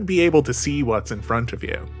should be able to see what's in front of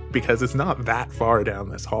you, because it's not that far down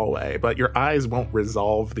this hallway, but your eyes won't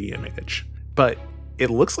resolve the image. But it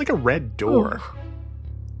looks like a red door. Ooh.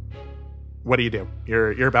 What do you do?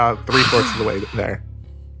 You're about 3/4 of the way there.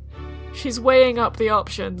 She's weighing up the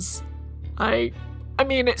options. I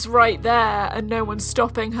mean, it's right there and no one's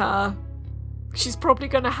stopping her. She's probably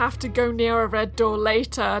going to have to go near a red door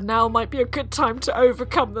later. Now might be a good time to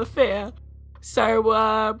overcome the fear.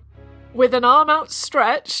 So, with an arm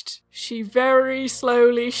outstretched, she very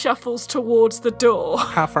slowly shuffles towards the door.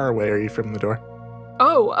 How far away are you from the door?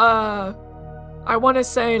 I want to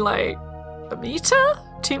say, 1 meter?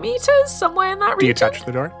 2 meters? Somewhere in that region? Do you touch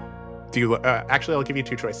the door? Do you actually, I'll give you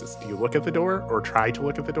 2 choices. Do you look at the door, or try to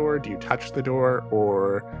look at the door? Do you touch the door,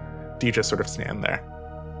 or do you just sort of stand there?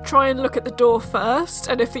 Try and look at the door first,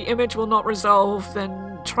 and if the image will not resolve,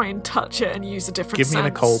 then try and touch it and use a different Give sense. me an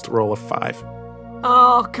occult roll of 5.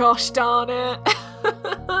 Oh, gosh darn it.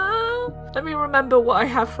 Let me remember what I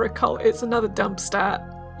have for occult. It's another dump stat.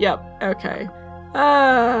 Yep, okay.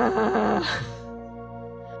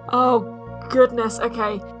 Oh, goodness,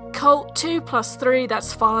 okay. Cult 2 plus 3,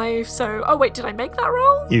 that's 5. So, oh wait, did I make that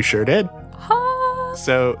roll? You sure did. Huh?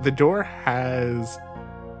 So the door has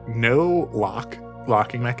no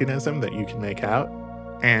locking mechanism that you can make out,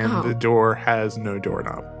 and the door has no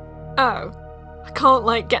doorknob. Oh. I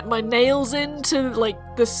can't, get my nails into,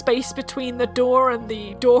 the space between the door and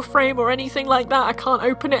the door frame or anything like that? I can't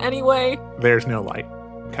open it anyway? There's no light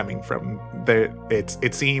coming from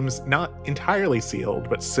it seems not entirely sealed,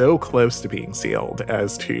 but so close to being sealed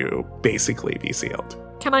as to basically be sealed.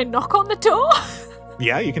 Can I knock on the door?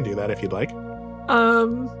 Yeah, you can do that if you'd like.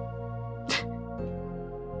 I'm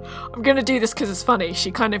gonna do this because it's funny. She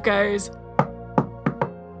kind of goes,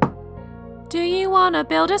 "Do you want to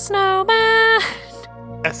build a snowman?"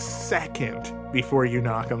 A second before you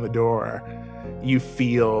knock on the door, you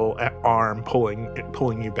feel an arm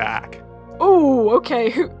pulling you back. Ooh,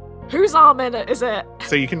 okay. Whose arm in it is it?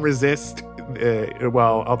 So you can resist.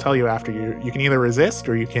 Well, I'll tell you after. You can either resist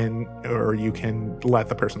or you can let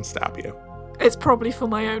the person stop you. It's probably for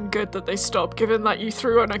my own good that they stop, given that you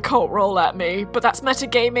threw an occult roll at me. But that's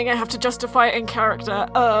metagaming. I have to justify it in character.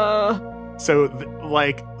 So,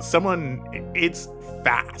 it's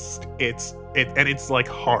fast. It's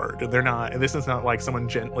hard. This is not like someone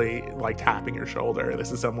gently tapping your shoulder.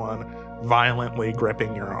 This is someone violently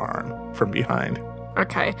gripping your arm from behind.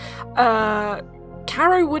 Okay.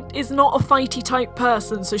 Caro is not a fighty type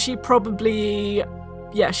person, so she'd probably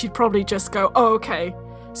just go, "Oh, okay.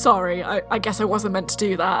 Sorry, I guess I wasn't meant to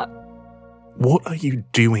do that." What are you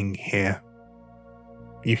doing here?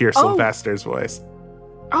 You hear Sylvester's voice.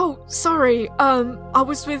 Oh, sorry. I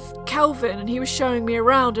was with Kelvin and he was showing me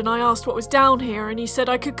around and I asked what was down here and he said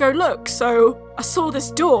I could go look. So I saw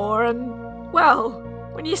this door and, well,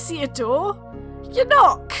 when you see a door, you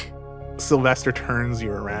knock. Sylvester turns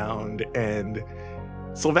you around, and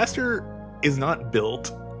Sylvester is not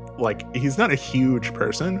built he's not a huge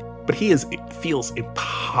person, but feels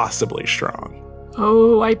impossibly strong.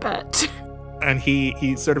 Oh, I bet. And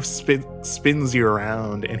he sort of spins you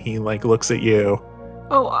around, and he looks at you.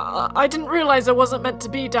 Oh, I didn't realize I wasn't meant to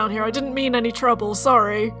be down here. I didn't mean any trouble.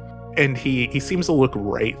 Sorry. And he seems to look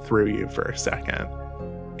right through you for a second.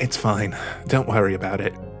 It's fine. Don't worry about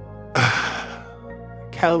it.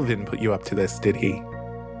 Calvin put you up to this, did he?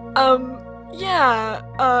 Yeah,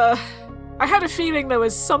 I had a feeling there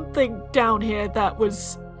was something down here that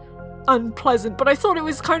was unpleasant, but I thought it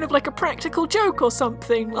was kind of like a practical joke or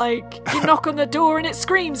something, like you knock on the door and it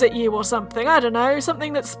screams at you or something. I don't know,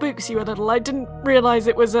 something that spooks you a little. I didn't realise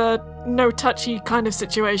it was a no-touchy kind of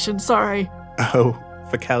situation, sorry. Oh,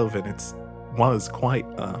 for Kelvin, it was quite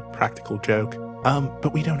a practical joke.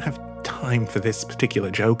 But we don't have time for this particular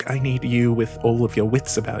joke. I need you with all of your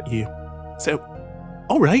wits about you. So,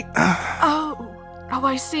 all right. Oh,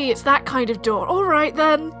 I see. It's that kind of door. All right,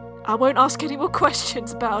 then. I won't ask any more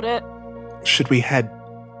questions about it. Should we head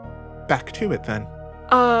back to it, then?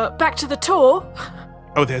 Back to the tour?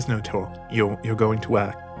 Oh, there's no tour. You're going to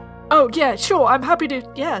work. Oh, yeah, sure. I'm happy to...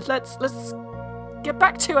 Yeah, let's get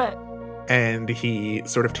back to it. And he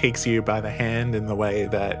sort of takes you by the hand in the way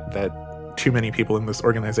that too many people in this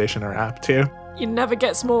organization are apt to. She never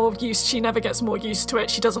gets more used to it.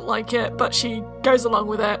 She doesn't like it, but she goes along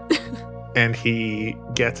with it. And he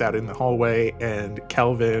gets out in the hallway, and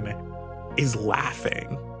Kelvin is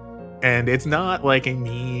laughing. And it's not like a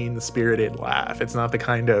mean-spirited laugh. It's not the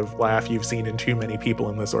kind of laugh you've seen in too many people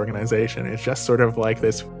in this organization. It's just sort of like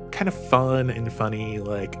this kind of fun and funny,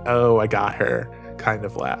 like, oh, I got her kind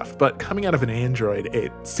of laugh. But coming out of an android,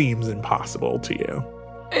 it seems impossible to you.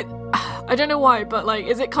 I don't know why, but, like,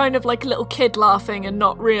 is it kind of like a little kid laughing and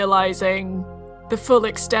not realizing the full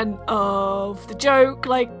extent of the joke?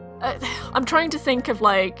 Like, I'm trying to think of,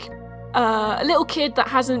 like, a little kid that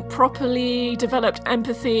hasn't properly developed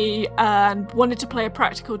empathy and wanted to play a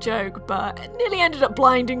practical joke, but nearly ended up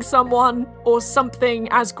blinding someone or something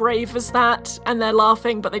as grave as that, and they're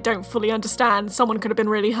laughing, but they don't fully understand. Someone could have been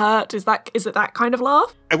really hurt. Is it that kind of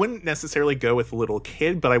laugh? I wouldn't necessarily go with little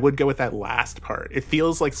kid, but I would go with that last part. It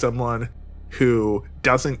feels like someone who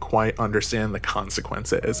doesn't quite understand the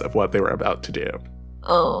consequences of what they were about to do.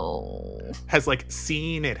 Oh. Has, like,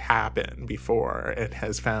 seen it happen before and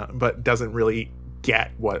has found, but doesn't really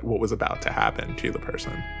get what was about to happen to the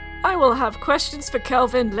person. I will have questions for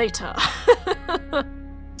Kelvin later.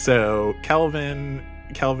 So Kelvin,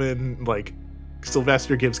 like,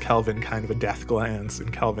 Sylvester gives Kelvin kind of a death glance,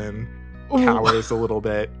 and Kelvin cowers a little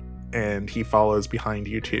bit, and he follows behind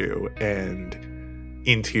you two and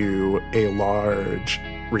into a large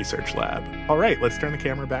research lab. All right, let's turn the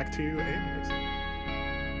camera back to Anders.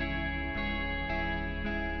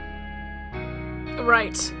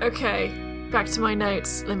 Right, okay. Back to my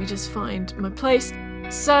notes. Let me just find my place.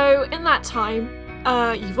 So, in that time,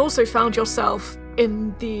 you've also found yourself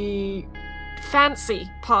in the fancy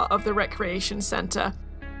part of the recreation center.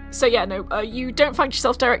 So yeah, no, you don't find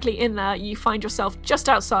yourself directly in there. You find yourself just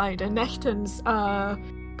outside, and Nechton's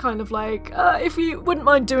kind of like, if you wouldn't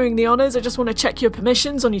mind doing the honors, I just want to check your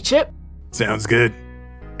permissions on your chip. Sounds good.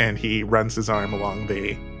 And he runs his arm along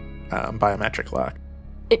the biometric lock.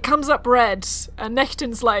 It comes up red, and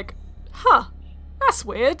Nechton's like, huh, that's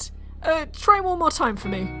weird. Try one more time for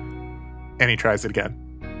me. And he tries it again.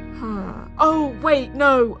 Oh, wait,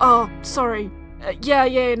 no. Oh, sorry.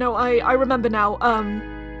 No, I remember now.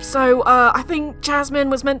 So I think Jasmine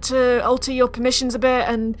was meant to alter your permissions a bit,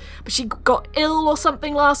 but she got ill or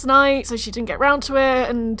something last night, so she didn't get round to it,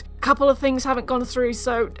 and a couple of things haven't gone through,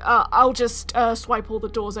 so I'll just swipe all the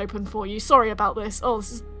doors open for you. Sorry about this. Oh,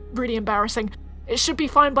 this is really embarrassing. It should be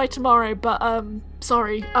fine by tomorrow, but,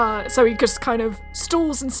 sorry. So he just kind of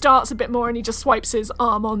stalls and starts a bit more, and he just swipes his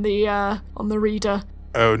arm on the reader.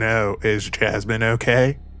 Oh no, is Jasmine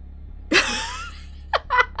okay?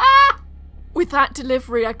 With that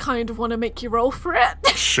delivery, I kind of want to make you roll for it.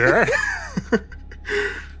 Sure.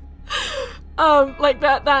 Like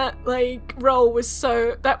that roll was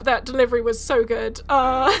so, that delivery was so good.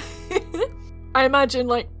 I imagine,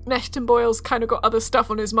 like, Nechton Boyle's kind of got other stuff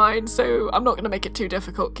on his mind, so I'm not going to make it too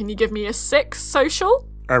difficult. Can you give me a 6 social?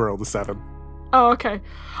 I rolled a 7. Oh, okay.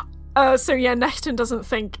 So yeah, Nechton doesn't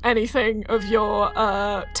think anything of your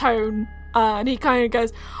tone, and he kind of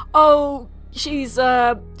goes, oh, she's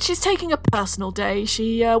taking a personal day.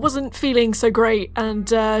 She wasn't feeling so great, and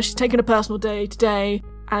she's taking a personal day today,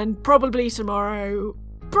 and probably tomorrow.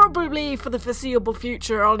 Probably for the foreseeable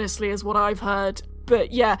future, honestly, is what I've heard.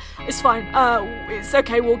 But yeah, it's fine. It's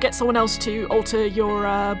okay. We'll get someone else to alter your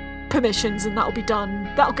permissions, and that'll be done.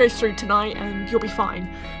 That'll go through tonight, and you'll be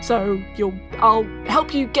fine. So I'll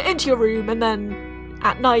help you get into your room, and then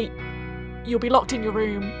at night you'll be locked in your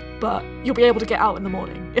room, but you'll be able to get out in the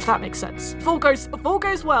morning, if that makes sense. If all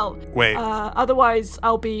goes well. Wait. Otherwise,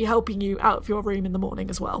 I'll be helping you out of your room in the morning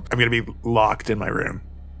as well. I'm gonna be locked in my room.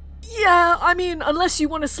 Yeah, I mean, unless you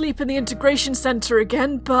want to sleep in the integration center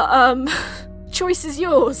again, but choice is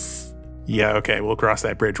yours. Yeah, okay, we'll cross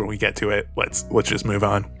that bridge when we get to it. Let's just move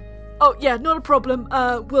on. Oh, yeah, not a problem.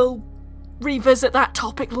 We'll revisit that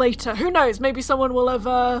topic later. Who knows, maybe someone will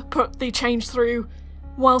have put the change through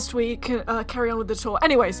whilst we carry on with the tour.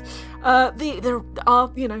 Anyways, there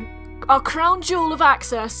are, our crown jewel of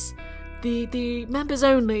access, the members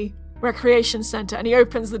only recreation center, and he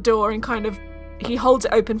opens the door and he holds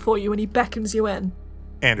it open for you and he beckons you in.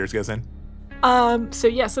 Anders goes in. So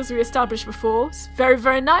yes, as we established before, it's very,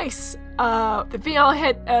 very nice. The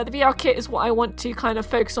VR kit is what I want to kind of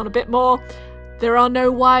focus on a bit more. There are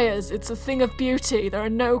no wires. It's a thing of beauty. There are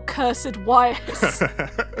no cursed wires.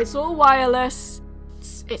 It's all wireless.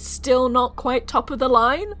 It's still not quite top of the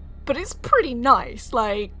line, but it's pretty nice.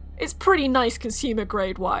 Like, it's pretty nice consumer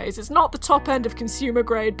grade wise. It's not the top end of consumer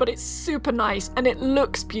grade, but it's super nice and it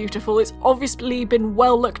looks beautiful. It's obviously been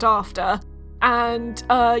well looked after. And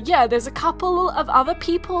there's a couple of other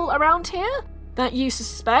people around here that you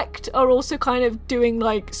suspect are also kind of doing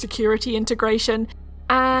like security integration.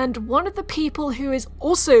 And one of the people who is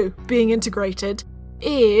also being integrated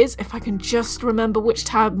is, if I can just remember which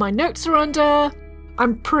tab my notes are under,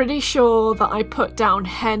 I'm pretty sure that I put down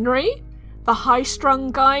Henry, the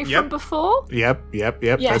high-strung guy from before. Yep, yes,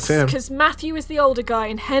 that's him. Because Matthew is the older guy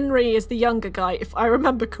and Henry is the younger guy, if I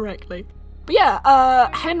remember correctly. But yeah,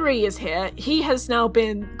 Henry is here. He has now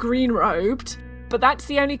been green-robed, but that's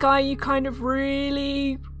the only guy you kind of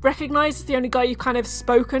really recognize. It's the only guy you've kind of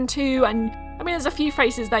spoken to, and I mean, there's a few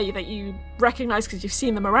faces there that you recognize because you've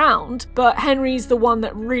seen them around, but Henry's the one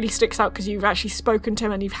that really sticks out because you've actually spoken to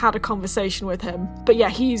him and you've had a conversation with him. But yeah,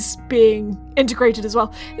 he's being integrated as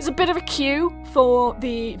well. There's a bit of a queue for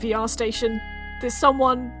the VR station. There's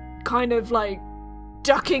someone kind of like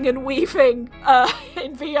ducking and weaving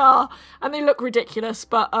in VR, and they look ridiculous,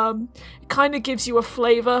 but it kind of gives you a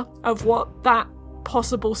flavour of what that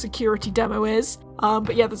possible security demo is.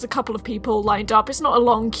 But yeah, there's a couple of people lined up. It's not a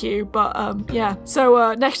long queue, but yeah. So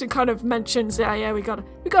Nexton kind of mentions, we got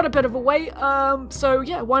a bit of a wait. So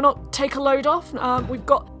yeah, why not take a load off? We've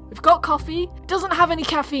got coffee. It doesn't have any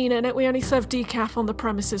caffeine in it. We only serve decaf on the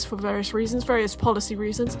premises for various reasons, various policy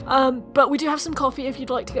reasons. But we do have some coffee if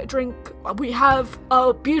you'd like to get a drink. We have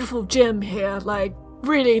a beautiful gym here. Like,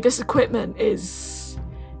 really, this equipment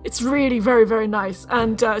it's really very, very nice.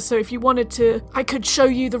 And so if you wanted to, I could show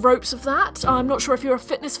you the ropes of that. I'm not sure if you're a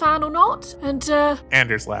fitness fan or not. And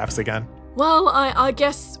Anders laughs again. Well, I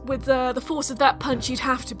guess with the force of that punch, you'd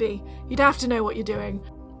have to be. You'd have to know what you're doing.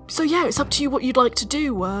 So yeah, it's up to you what you'd like to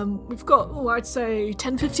do. We've got, I'd say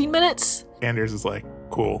 10-15 minutes. Anders is like,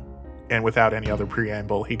 cool. And without any other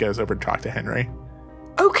preamble, he goes over to talk to Henry.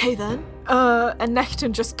 Okay then. And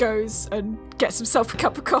Necton just goes and gets himself a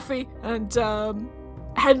cup of coffee, and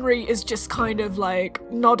Henry is just kind of like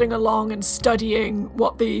nodding along and studying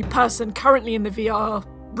what the person currently in the VR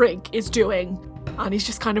rig is doing. And he's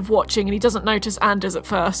just kind of watching, and he doesn't notice Anders at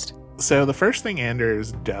first. So the first thing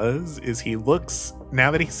Anders does is he looks,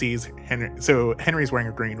 now that he sees Henry, so Henry's wearing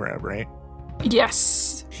a green robe, right?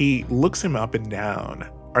 Yes. He looks him up and down.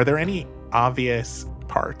 Are there any obvious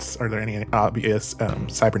parts? Are there any obvious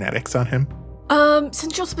cybernetics on him?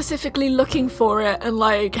 Since you're specifically looking for it and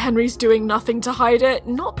like Henry's doing nothing to hide it,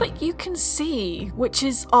 not that you can see, which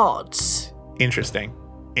is odd. Interesting.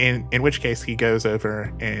 In which case he goes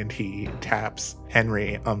over and he taps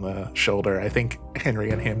Henry on the shoulder. I think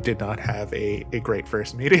Henry and him did not have a great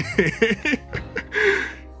first meeting.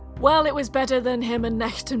 Well, it was better than him and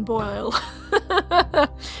Necton Boyle.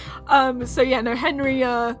 So yeah, no, Henry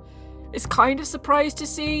is kind of surprised to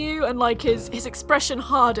see you, and like his expression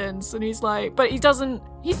hardens, and he's like, but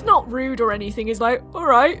he's not rude or anything. He's like, all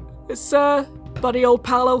right, it's buddy, old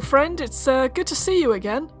pal, old friend, it's good to see you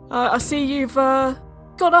again. I see you've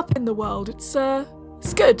got up in the world. It's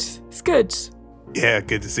good. It's good. Yeah,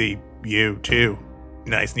 good to see you too.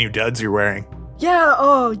 Nice new duds you're wearing. Yeah,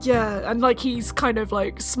 oh yeah, and like he's kind of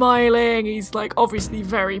like smiling. He's like obviously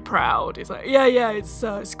very proud. He's like, yeah,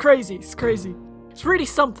 it's crazy. It's crazy. It's really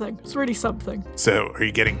something. It's really something. So, are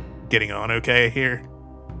you getting on okay here?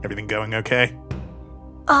 Everything going okay?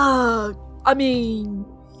 I mean,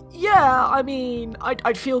 yeah,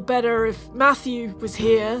 I'd feel better if Matthew was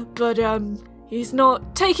here, but he's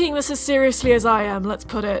not taking this as seriously as I am, let's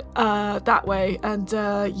put it that way. And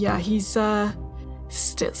yeah, he's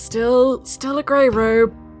still a grey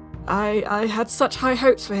robe. I had such high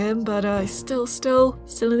hopes for him, but he's still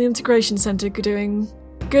in the integration center doing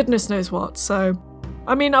goodness knows what. So,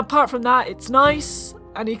 I mean, apart from that, it's nice.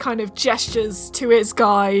 And he kind of gestures to his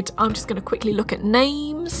guide. I'm just going to quickly look at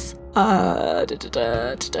names.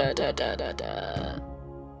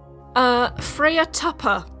 Freya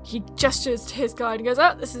Tupper. He gestures to his guide and goes,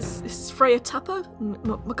 this is Freya Tupper,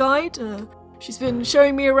 my guide. She's been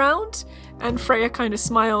showing me around. And Freya kind of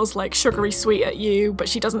smiles like sugary sweet at you, but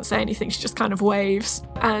she doesn't say anything. She just kind of waves.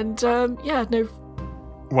 And yeah, no.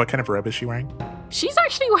 What kind of robe is she wearing? she's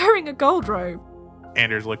actually wearing a gold robe.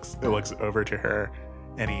 Anders looks over to her,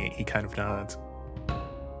 and he kind of nods.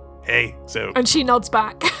 Hey, so... And she nods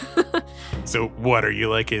back. So what, are you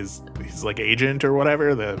like his like agent or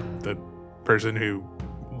whatever? The person who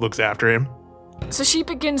looks after him? So she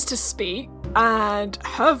begins to speak, and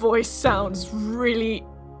her voice sounds really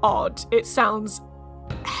odd. It sounds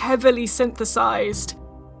heavily synthesized.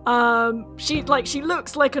 She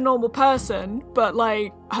looks like a normal person, but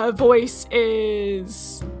like her voice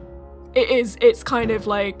it's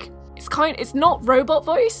not robot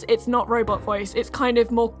voice. It's not robot voice. It's kind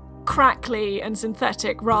of more crackly and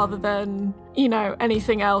synthetic rather than,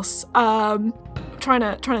 anything else. Trying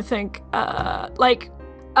to think.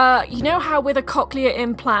 You know how with a cochlear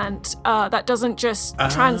implant, that doesn't just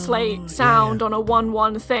translate sound on a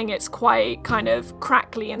 1-1 thing. It's quite kind of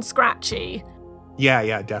crackly and scratchy.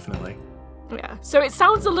 Yeah, definitely. Yeah, so it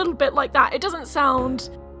sounds a little bit like that. It doesn't sound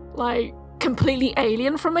like completely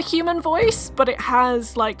alien from a human voice, but it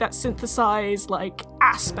has like that synthesized like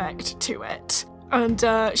aspect to it. And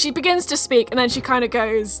she begins to speak, and then she kind of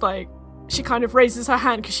goes like, she kind of raises her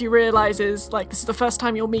hand because she realizes like this is the first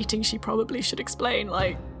time you're meeting. She probably should explain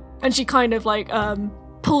like, and she kind of like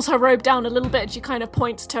pulls her robe down a little bit. And she kind of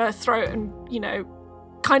points to her throat and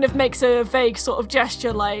kind of makes a vague sort of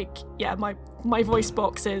gesture like, yeah, my voice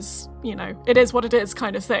box is, it is what it is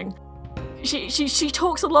kind of thing. She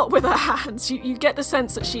talks a lot with her hands. You get the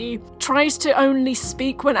sense that she tries to only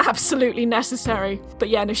speak when absolutely necessary. But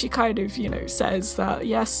yeah, no, she kind of, says that,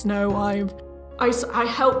 yes, no, I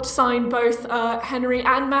helped sign both Henry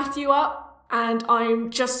and Matthew up, and I'm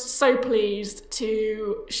just so pleased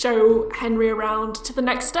to show Henry around to the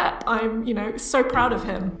next step. I'm, so proud of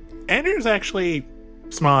him. Anders actually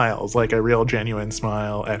smiles, like a real genuine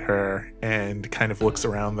smile at her, and kind of looks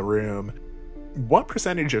around the room. What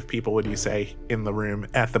percentage of people would you say in the room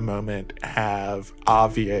at the moment have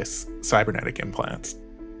obvious cybernetic implants?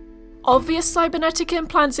 Obvious cybernetic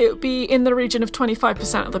implants, it would be in the region of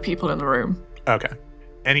 25% of the people in the room. Okay.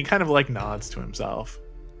 And he kind of like nods to himself.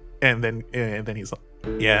 And then he's like,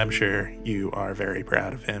 yeah, I'm sure you are very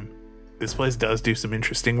proud of him. This place does do some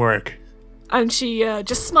interesting work. And she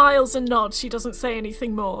just smiles and nods. She doesn't say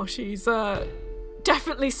anything more. She's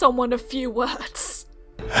definitely someone of few words.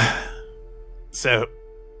 So,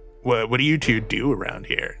 what do you two do around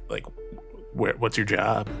here? Like, what's your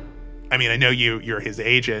job? I mean, I know you're his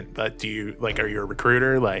agent, but do you, like, are you a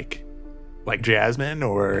recruiter, like Jasmine,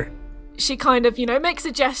 or... She kind of, makes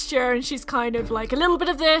a gesture, and she's kind of like a little bit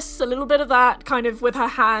of this, a little bit of that, kind of with her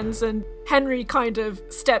hands, and Henry kind of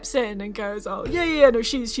steps in and goes, oh, yeah, no,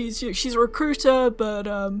 she's a recruiter,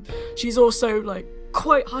 but she's also, like,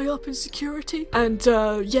 quite high up in security. And,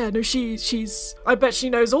 she's, I bet she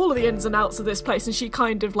knows all of the ins and outs of this place, and she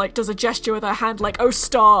kind of, like, does a gesture with her hand, like, oh,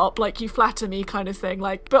 stop, like, you flatter me kind of thing,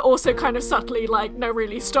 like, but also kind of subtly, like, no,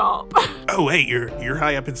 really, stop. Oh, wait, you're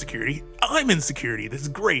high up in security? I'm in security, this is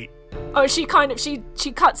great. Oh, she kind of, she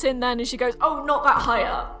cuts in then and she goes, oh, not that high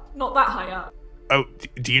up. Oh,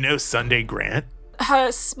 do you know Sunday Grant? Her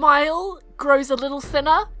smile grows a little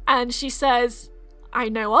thinner and she says, I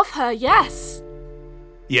know of her, yes.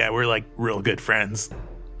 Yeah, we're like real good friends.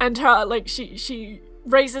 And her, like, she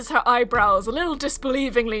raises her eyebrows a little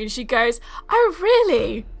disbelievingly and she goes, oh,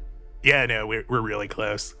 really? Yeah, no, we're really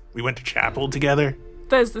close. We went to chapel together.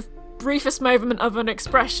 There's the briefest moment of an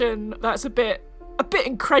expression that's a bit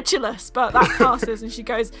incredulous, but that passes and she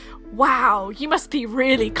goes, wow, you must be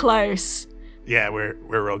really close. Yeah, we're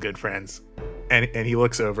real good friends. And he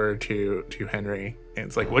looks over to Henry and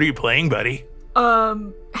it's like, what are you playing, buddy?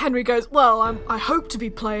 Henry goes, well, I hope to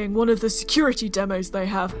be playing one of the security demos they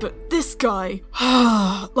have, but this guy,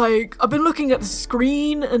 like, I've been looking at the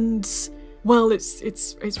screen and, well,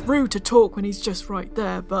 it's rude to talk when he's just right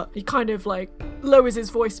there, but he kind of, like, lowers his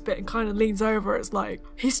voice a bit and kind of leans over. It's like,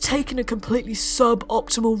 he's taken a completely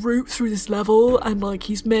suboptimal route through this level, and, like,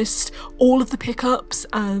 he's missed all of the pickups,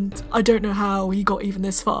 and I don't know how he got even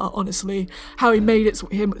this far, honestly, how he made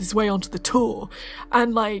his way onto the tour.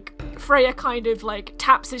 And, like, Freya kind of, like,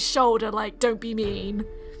 taps his shoulder, like, don't be mean.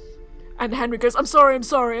 And Henry goes, I'm sorry,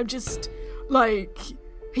 I'm just, like,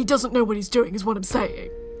 he doesn't know what he's doing is what I'm saying.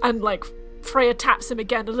 And, like, Freya taps him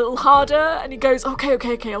again a little harder, and he goes,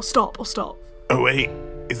 okay, I'll stop. Oh, wait,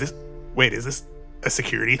 is this a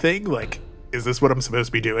security thing? Like, is this what I'm supposed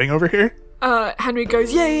to be doing over here? Henry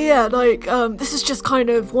goes, yeah, like, this is just kind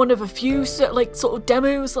of one of a few, like, sort of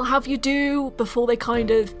demos they'll have you do before they kind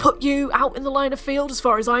of put you out in the line of field, as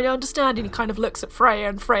far as I understand. And he kind of looks at Freya,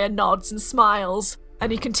 and Freya nods and smiles,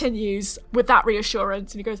 and he continues with that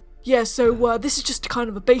reassurance, and he goes, Yeah, so this is just kind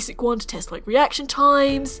of a basic one to test like reaction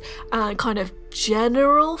times and kind of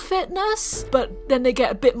general fitness, but then they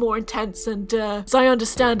get a bit more intense, and as I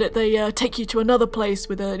understand it, they take you to another place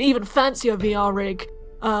with an even fancier VR rig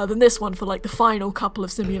than this one for like the final couple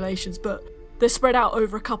of simulations, but they're spread out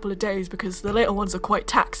over a couple of days because the later ones are quite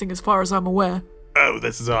taxing as far as I'm aware. Oh,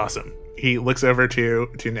 this is awesome. He looks over to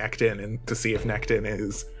Necton and to see if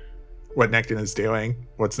what Necton is doing.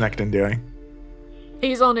 What's Necton doing?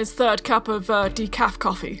 He's on his third cup of decaf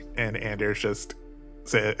coffee. And Anders just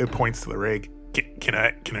points to the rig. Can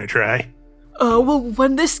I try? Well,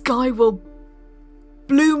 when this guy will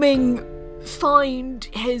blooming find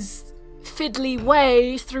his fiddly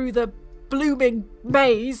way through the blooming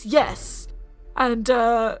maze, yes. And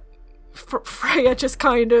Freya just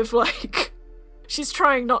kind of like, she's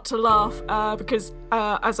trying not to laugh because,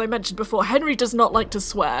 as I mentioned before, Henry does not like to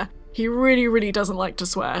swear. He really, really doesn't like to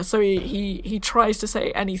swear, so he tries to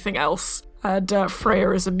say anything else, and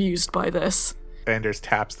Freya is amused by this. Anders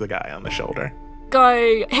taps the guy on the shoulder.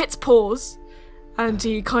 Guy hits pause, and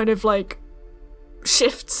he kind of like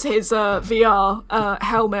shifts his VR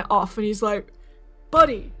helmet off, and he's like,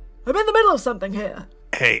 "Buddy, I'm in the middle of something here."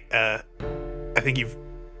 Hey, I think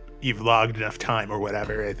you've logged enough time or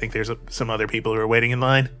whatever. I think there's some other people who are waiting in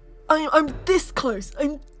line. I'm this close.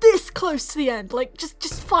 I'm this close to the end. Like,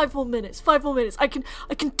 just 5 more minutes. 5 more minutes. I can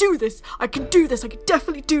do this. I can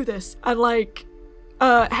definitely do this. And like,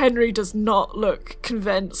 Henry does not look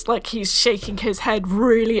convinced. Like, he's shaking his head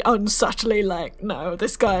really unsubtly. Like, no,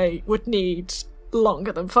 this guy would need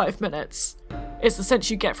longer than 5 minutes. Is the sense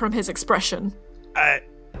you get from his expression.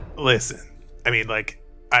 Listen. I mean, like,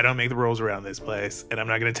 I don't make the rules around this place, and I'm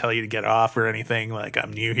not going to tell you to get off or anything. Like,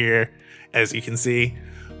 I'm new here, as you can see.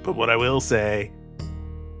 But what I will say...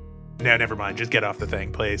 No, never mind. Just get off the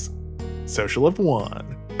thing, please. Social of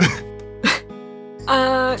 1.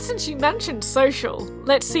 Since you mentioned social,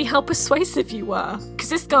 let's see how persuasive you were. Because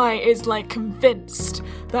this guy is, like, convinced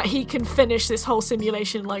that he can finish this whole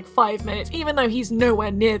simulation in, like, 5 minutes, even though he's nowhere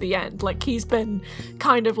near the end. Like, he's been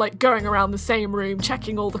kind of, like, going around the same room,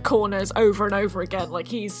 checking all the corners over and over again. Like,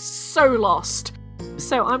 he's so lost.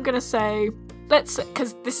 So I'm gonna say...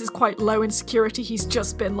 because this is quite low in security, he's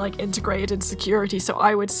just been like integrated in security, so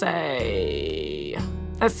I would say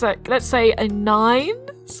let's say a 9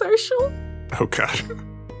 social. Oh god.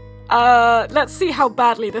 Let's see how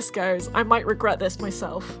badly this goes. I might regret this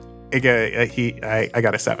myself. I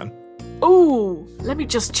got a 7. Ooh, let me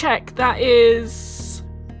just check. That is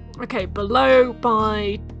okay, below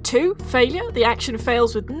by 2, failure. The action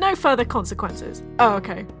fails with no further consequences. Oh,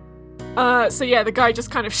 okay. So yeah, the guy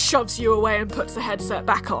just kind of shoves you away and puts the headset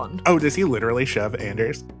back on. Oh, does he literally shove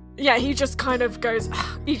Anders? Yeah, he just kind of goes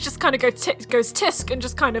tisk and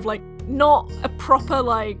just kind of like, not a proper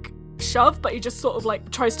like shove, but he just sort of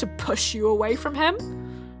like tries to push you away from him.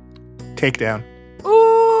 Takedown.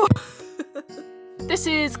 Ooh! This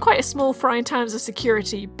is quite a small fry in terms of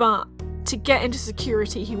security, but to get into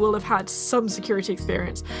security, he will have had some security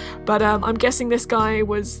experience. But I'm guessing this guy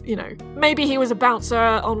was, maybe he was a bouncer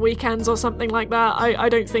on weekends or something like that. I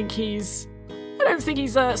don't think he's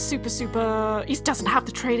super. He doesn't have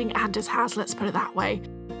the training Anders has. Let's put it that way.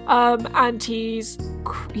 And he's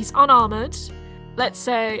unarmored. Let's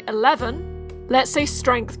say 11. Let's say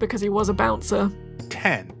strength because he was a bouncer.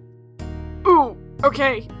 10. Ooh.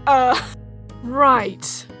 Okay.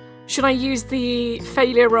 Right. Should I use the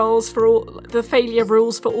failure rules for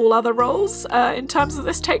all other roles in terms of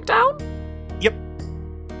this takedown? Yep.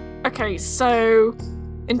 Okay, so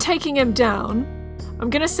in taking him down, I'm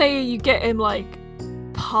gonna say you get him like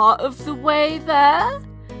part of the way there,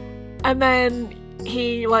 and then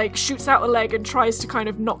he like shoots out a leg and tries to kind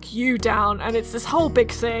of knock you down, and it's this whole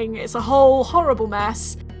big thing. It's a whole horrible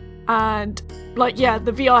mess, and like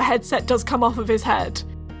the VR headset does come off of his head.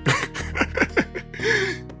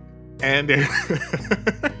 And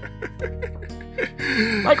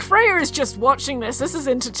like, Freya is just watching this. This is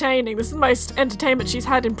entertaining. This is the most entertainment she's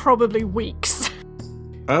had in probably weeks.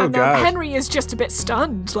 Oh, and gosh. Henry is just a bit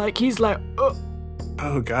stunned. Like, he's like,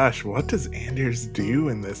 oh gosh, what does Anders do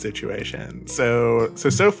in this situation? So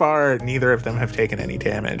far, neither of them have taken any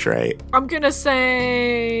damage, right? I'm gonna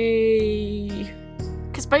say...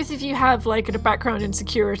 because both of you have like a background in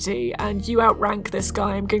security and you outrank this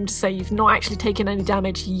guy, I'm going to say you've not actually taken any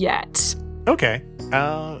damage yet. Okay.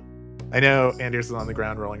 I know Anders is on the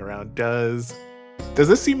ground rolling around. Does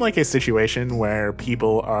this seem like a situation where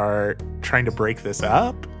people are trying to break this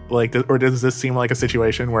up? Like, or does this seem like a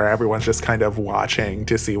situation where everyone's just kind of watching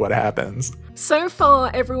to see what happens? So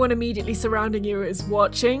far, everyone immediately surrounding you is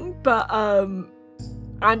watching, but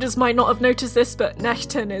Anders might not have noticed this, but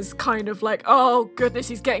Nechton is kind of like, oh goodness,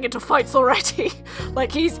 he's getting into fights already.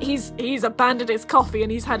 Like he's abandoned his coffee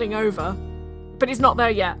and he's heading over, but he's not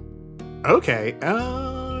there yet. Okay,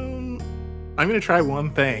 I'm gonna try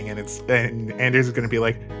one thing, and Anders is gonna be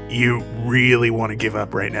like, "You really want to give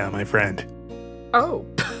up right now, my friend?" Oh,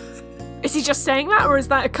 is he just saying that, or is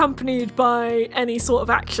that accompanied by any sort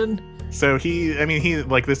of action? So he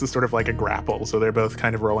like, this is sort of like a grapple, so they're both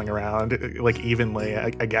kind of rolling around like evenly, I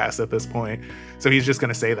guess, at this point. So he's just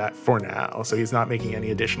gonna say that for now. So he's not making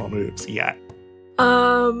any additional moves yet.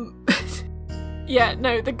 Yeah,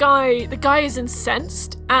 no, the guy is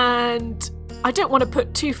incensed, and I don't want to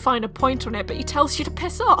put too fine a point on it, but he tells you to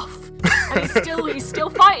piss off. And he's still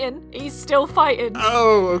fighting. He's still fighting.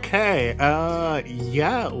 Oh, okay.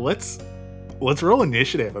 Yeah, let's roll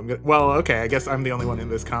initiative. Okay, I guess I'm the only one in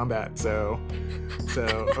this combat, so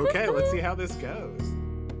okay, let's see how this goes.